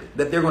standard,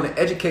 that they're going to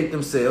educate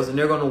themselves and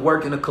they're going to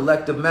work in a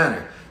collective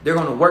manner. They're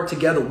going to work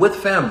together with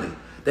family,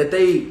 that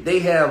they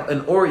have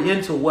an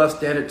oriental wealth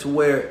standard to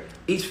where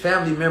each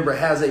family member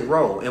has a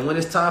role. And when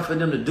it's time for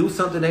them to do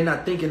something, they're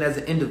not thinking as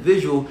an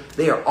individual.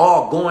 They are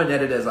all going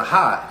at it as a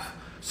hive.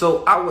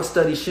 So I would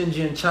study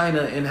Shenzhen,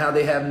 China, and how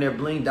they have their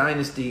bling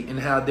dynasty and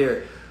how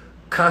they're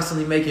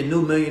constantly making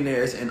new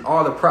millionaires and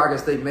all the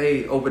progress they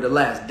made over the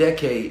last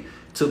decade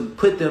to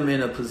put them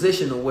in a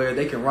position where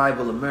they can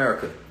rival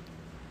America.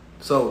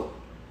 So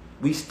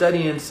we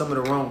studying some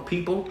of the wrong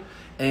people.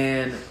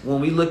 And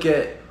when we look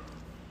at,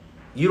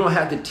 you don't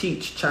have to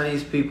teach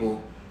Chinese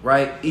people,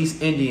 right,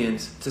 East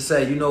Indians, to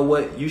say, you know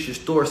what, you should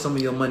store some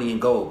of your money in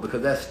gold,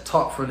 because that's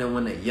taught from them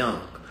when they're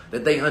young.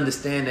 That they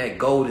understand that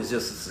gold is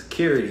just a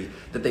security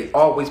that they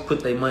always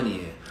put their money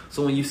in.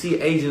 So when you see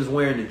Asians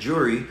wearing the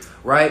jewelry,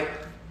 right,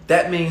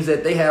 that means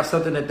that they have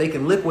something that they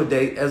can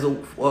liquidate as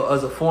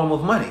a form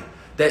of money.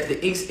 That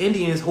the East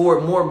Indians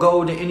hoard more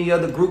gold than any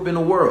other group in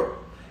the world.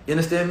 You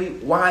understand me?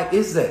 Why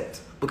is that?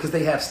 Because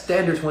they have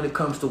standards when it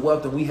comes to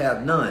wealth and we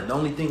have none. The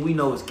only thing we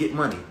know is get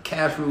money.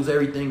 Cash rules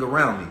everything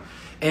around me.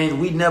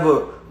 And we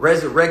never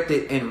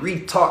resurrected and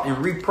retaught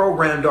and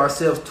reprogrammed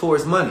ourselves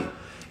towards money.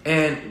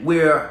 And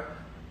we're,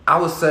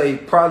 I would say,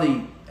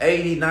 probably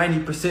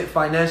 80-90%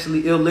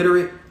 financially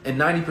illiterate, and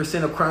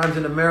 90% of crimes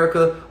in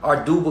America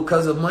are due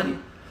because of money,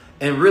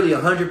 and really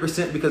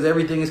 100% because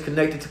everything is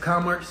connected to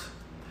commerce.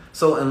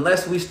 So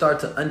unless we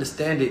start to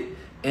understand it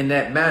in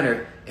that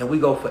manner and we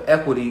go for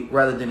equity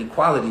rather than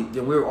equality,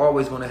 then we're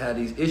always going to have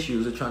these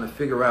issues of trying to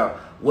figure out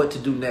what to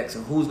do next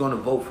and who's going to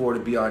vote for to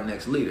be our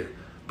next leader.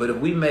 But if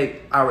we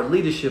make our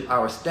leadership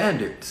our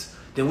standards,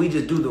 then we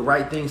just do the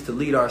right things to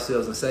lead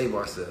ourselves and save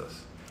ourselves.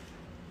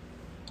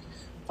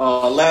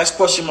 Last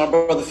question, my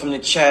brother, from the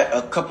chat.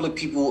 A couple of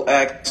people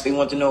asked, they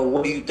want to know,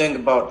 what do you think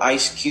about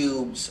Ice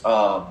Cube's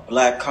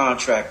black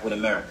contract with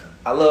America?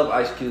 I love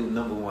Ice Cube,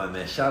 number one,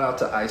 man. Shout out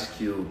to Ice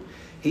Cube.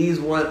 He's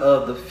one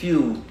of the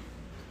few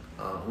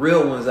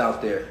real ones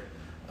out there.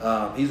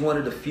 He's one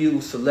of the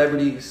few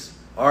celebrities,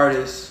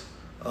 artists,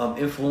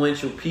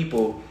 influential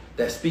people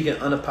that speaking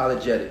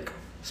unapologetic,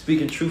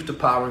 speaking truth to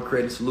power and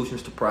creating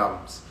solutions to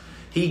problems.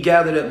 He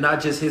gathered up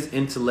not just his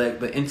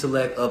intellect, but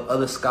intellect of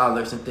other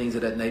scholars and things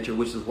of that nature,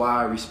 which is why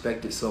I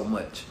respect it so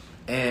much.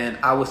 And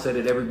I would say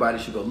that everybody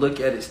should go look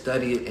at it,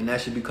 study it, and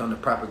that should become the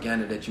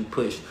propaganda that you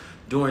push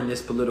during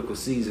this political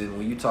season.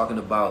 When you're talking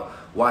about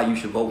why you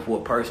should vote for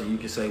a person, you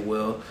can say,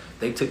 well,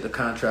 they took the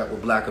contract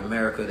with Black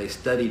America, they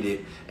studied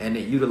it, and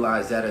they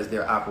utilized that as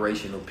their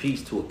operational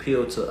piece to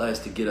appeal to us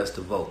to get us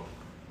to vote.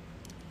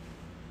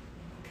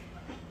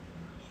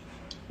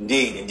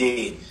 Indeed,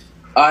 indeed.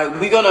 All right,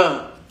 we're going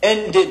to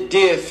end it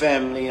there,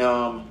 family.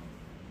 I'm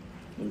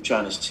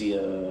trying to see.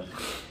 Yeah,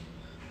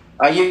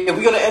 we're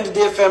going to end it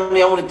there,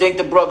 family. I want to thank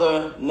the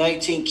brother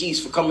 19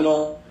 Keys for coming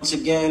on once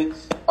again.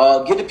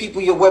 Give the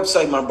people your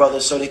website, my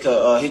brother, so they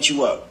can hit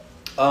you up.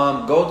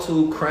 Go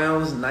to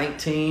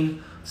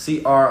Crownz19,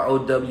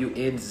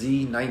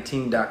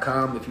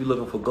 CROWNZ19.com. If you're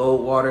looking for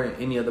Gold Water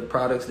and any other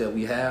products that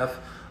we have,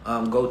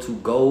 go to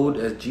Gold,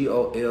 that's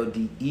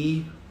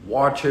GOLDE,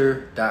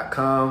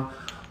 water.com.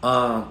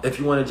 If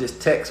you want to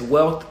just text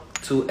wealth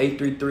to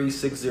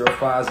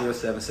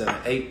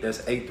 833-605-0778,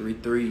 that's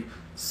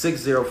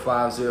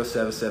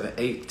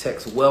 833-605-0778.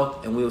 Text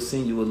wealth and we'll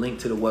send you a link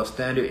to the wealth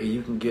standard, and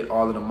you can get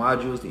all of the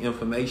modules, the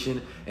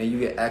information, and you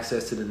get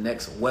access to the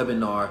next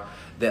webinar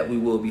that we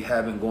will be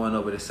having going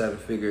over the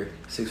 7-figure,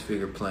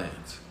 6-figure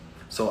plans.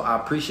 So I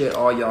appreciate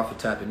all y'all for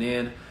tapping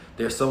in.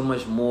 There's so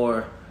much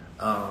more,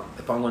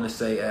 if I want to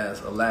say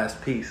as a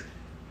last piece,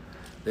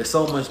 there's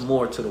so much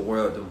more to the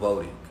world than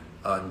voting,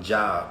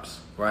 jobs,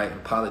 right,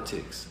 and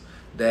politics.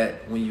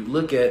 That when you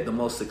look at the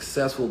most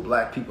successful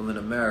black people in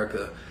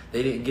America,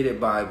 they didn't get it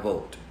by a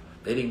vote.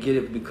 They didn't get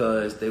it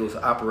because they was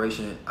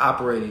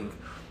operating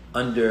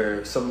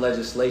under some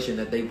legislation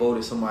that they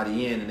voted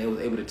somebody in, and they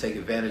was able to take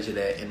advantage of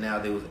that, and now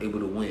they was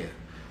able to win.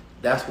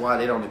 That's why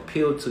they don't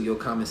appeal to your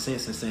common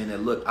sense and saying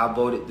that, look, I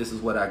voted, this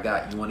is what I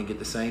got. You want to get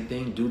the same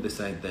thing? Do the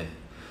same thing.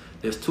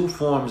 There's two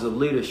forms of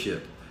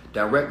leadership: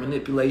 direct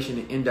manipulation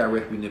and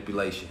indirect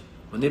manipulation.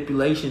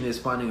 Manipulation is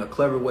finding a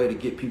clever way to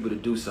get people to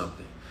do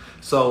something.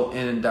 So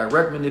in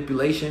direct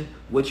manipulation,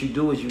 what you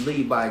do is you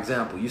lead by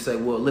example. You say,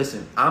 well,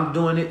 listen, I'm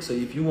doing it, so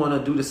if you want to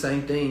do the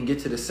same thing and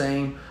get to the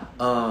same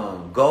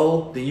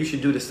goal, then you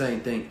should do the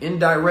same thing.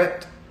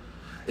 Indirect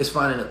is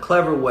finding a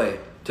clever way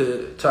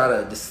to try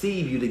to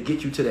deceive you to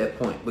get you to that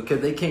point,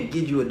 because they can't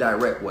give you a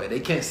direct way.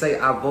 They can't say,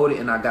 I voted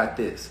and I got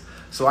this.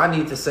 So I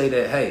need to say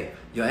that, hey,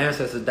 your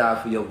ancestors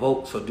died for your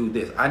vote, so do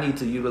this. I need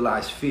to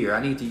utilize fear. I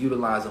need to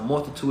utilize a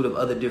multitude of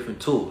other different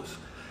tools.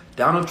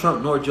 Donald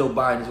Trump nor Joe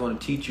Biden is going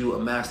to teach you a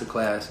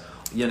masterclass,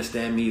 you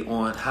understand me,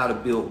 on how to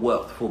build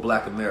wealth for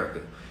Black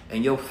America.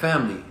 And your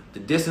family, the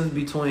distance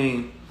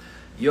between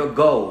your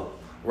goal,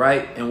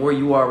 right, and where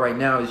you are right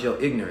now is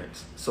your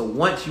ignorance. So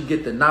once you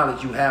get the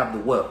knowledge, you have the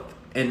wealth.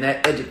 And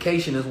that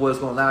education is what's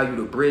going to allow you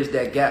to bridge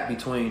that gap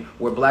between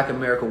where Black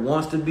America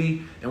wants to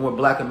be and where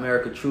Black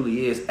America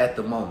truly is at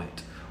the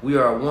moment. we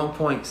are a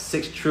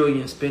 1.6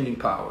 trillion spending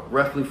power,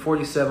 roughly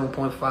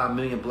 47.5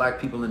 million black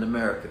people in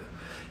America.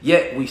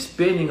 Yet we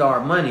spending our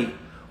money,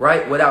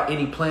 right, without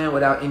any plan,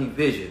 without any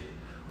vision.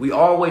 We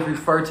always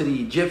refer to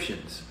the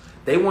Egyptians.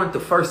 They weren't the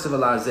first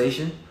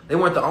civilization. They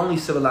weren't the only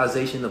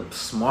civilization of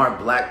smart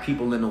black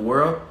people in the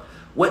world.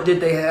 What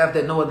did they have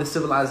that no other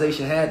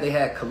civilization had? They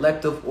had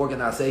collective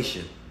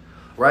organization,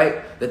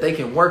 right? That they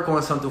can work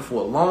on something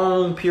for a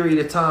long period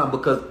of time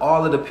because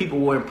all of the people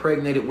were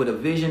impregnated with a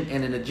vision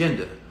and an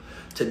agenda.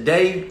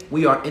 Today,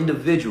 we are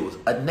individuals,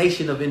 a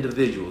nation of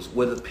individuals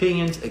with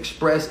opinions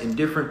expressed in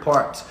different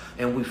parts,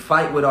 and we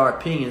fight with our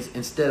opinions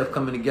instead of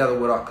coming together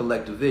with our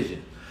collective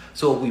vision.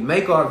 So if we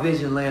make our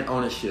vision land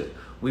ownership,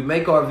 we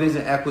make our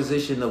vision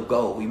acquisition of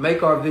gold, we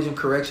make our vision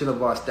correction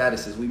of our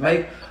statuses, we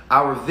make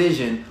our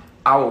vision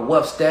our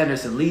wealth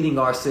standards and leading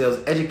ourselves,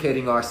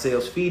 educating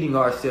ourselves, feeding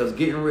ourselves,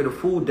 getting rid of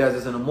food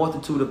deserts and a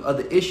multitude of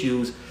other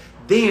issues,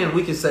 then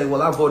we can say,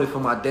 well, I voted for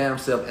my damn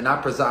self and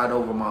I preside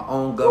over my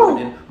own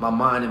governing, my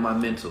mind and my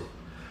mental.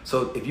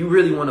 So if you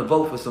really want to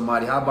vote for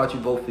somebody, how about you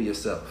vote for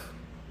yourself?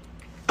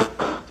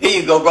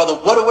 Here you go, brother.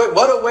 What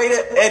a way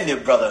to end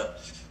it, brother.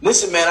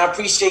 Listen, man, I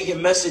appreciate your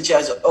message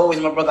as always,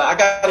 my brother. I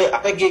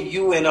gotta get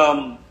you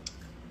and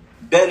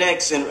Ben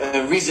X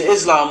and Reza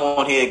Islam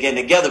on here again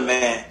together,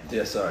 man.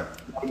 Yes, sir.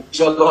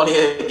 Y'all on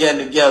here again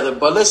together.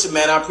 But listen,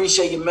 man, I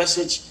appreciate your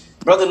message.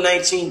 Brother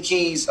 19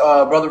 Keys,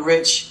 Brother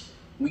Rich.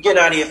 We get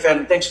out of here,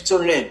 family. Thanks for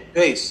tuning in.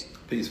 Peace.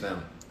 Peace,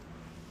 family.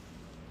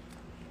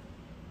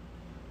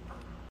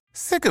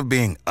 Sick of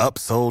being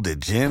upsold at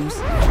gyms?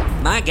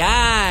 My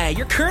guy,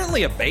 you're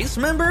currently a base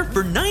member?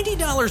 For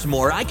 $90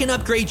 more, I can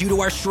upgrade you to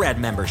our Shred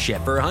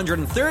membership. For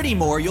 $130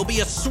 more, you'll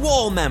be a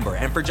Swole member.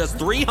 And for just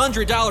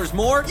 $300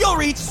 more, you'll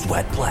reach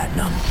Sweat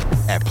Platinum.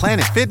 At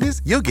Planet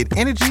Fitness, you'll get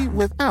energy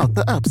without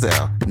the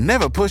upsell.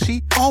 Never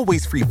pushy,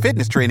 always free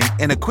fitness training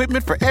and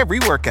equipment for every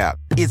workout.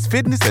 It's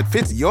fitness that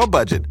fits your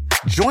budget.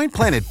 Join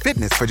Planet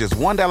Fitness for just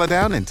 $1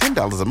 down and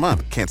 $10 a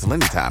month. Cancel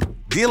anytime.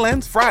 Deal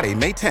ends Friday,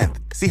 May 10th.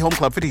 See Home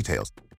Club for details.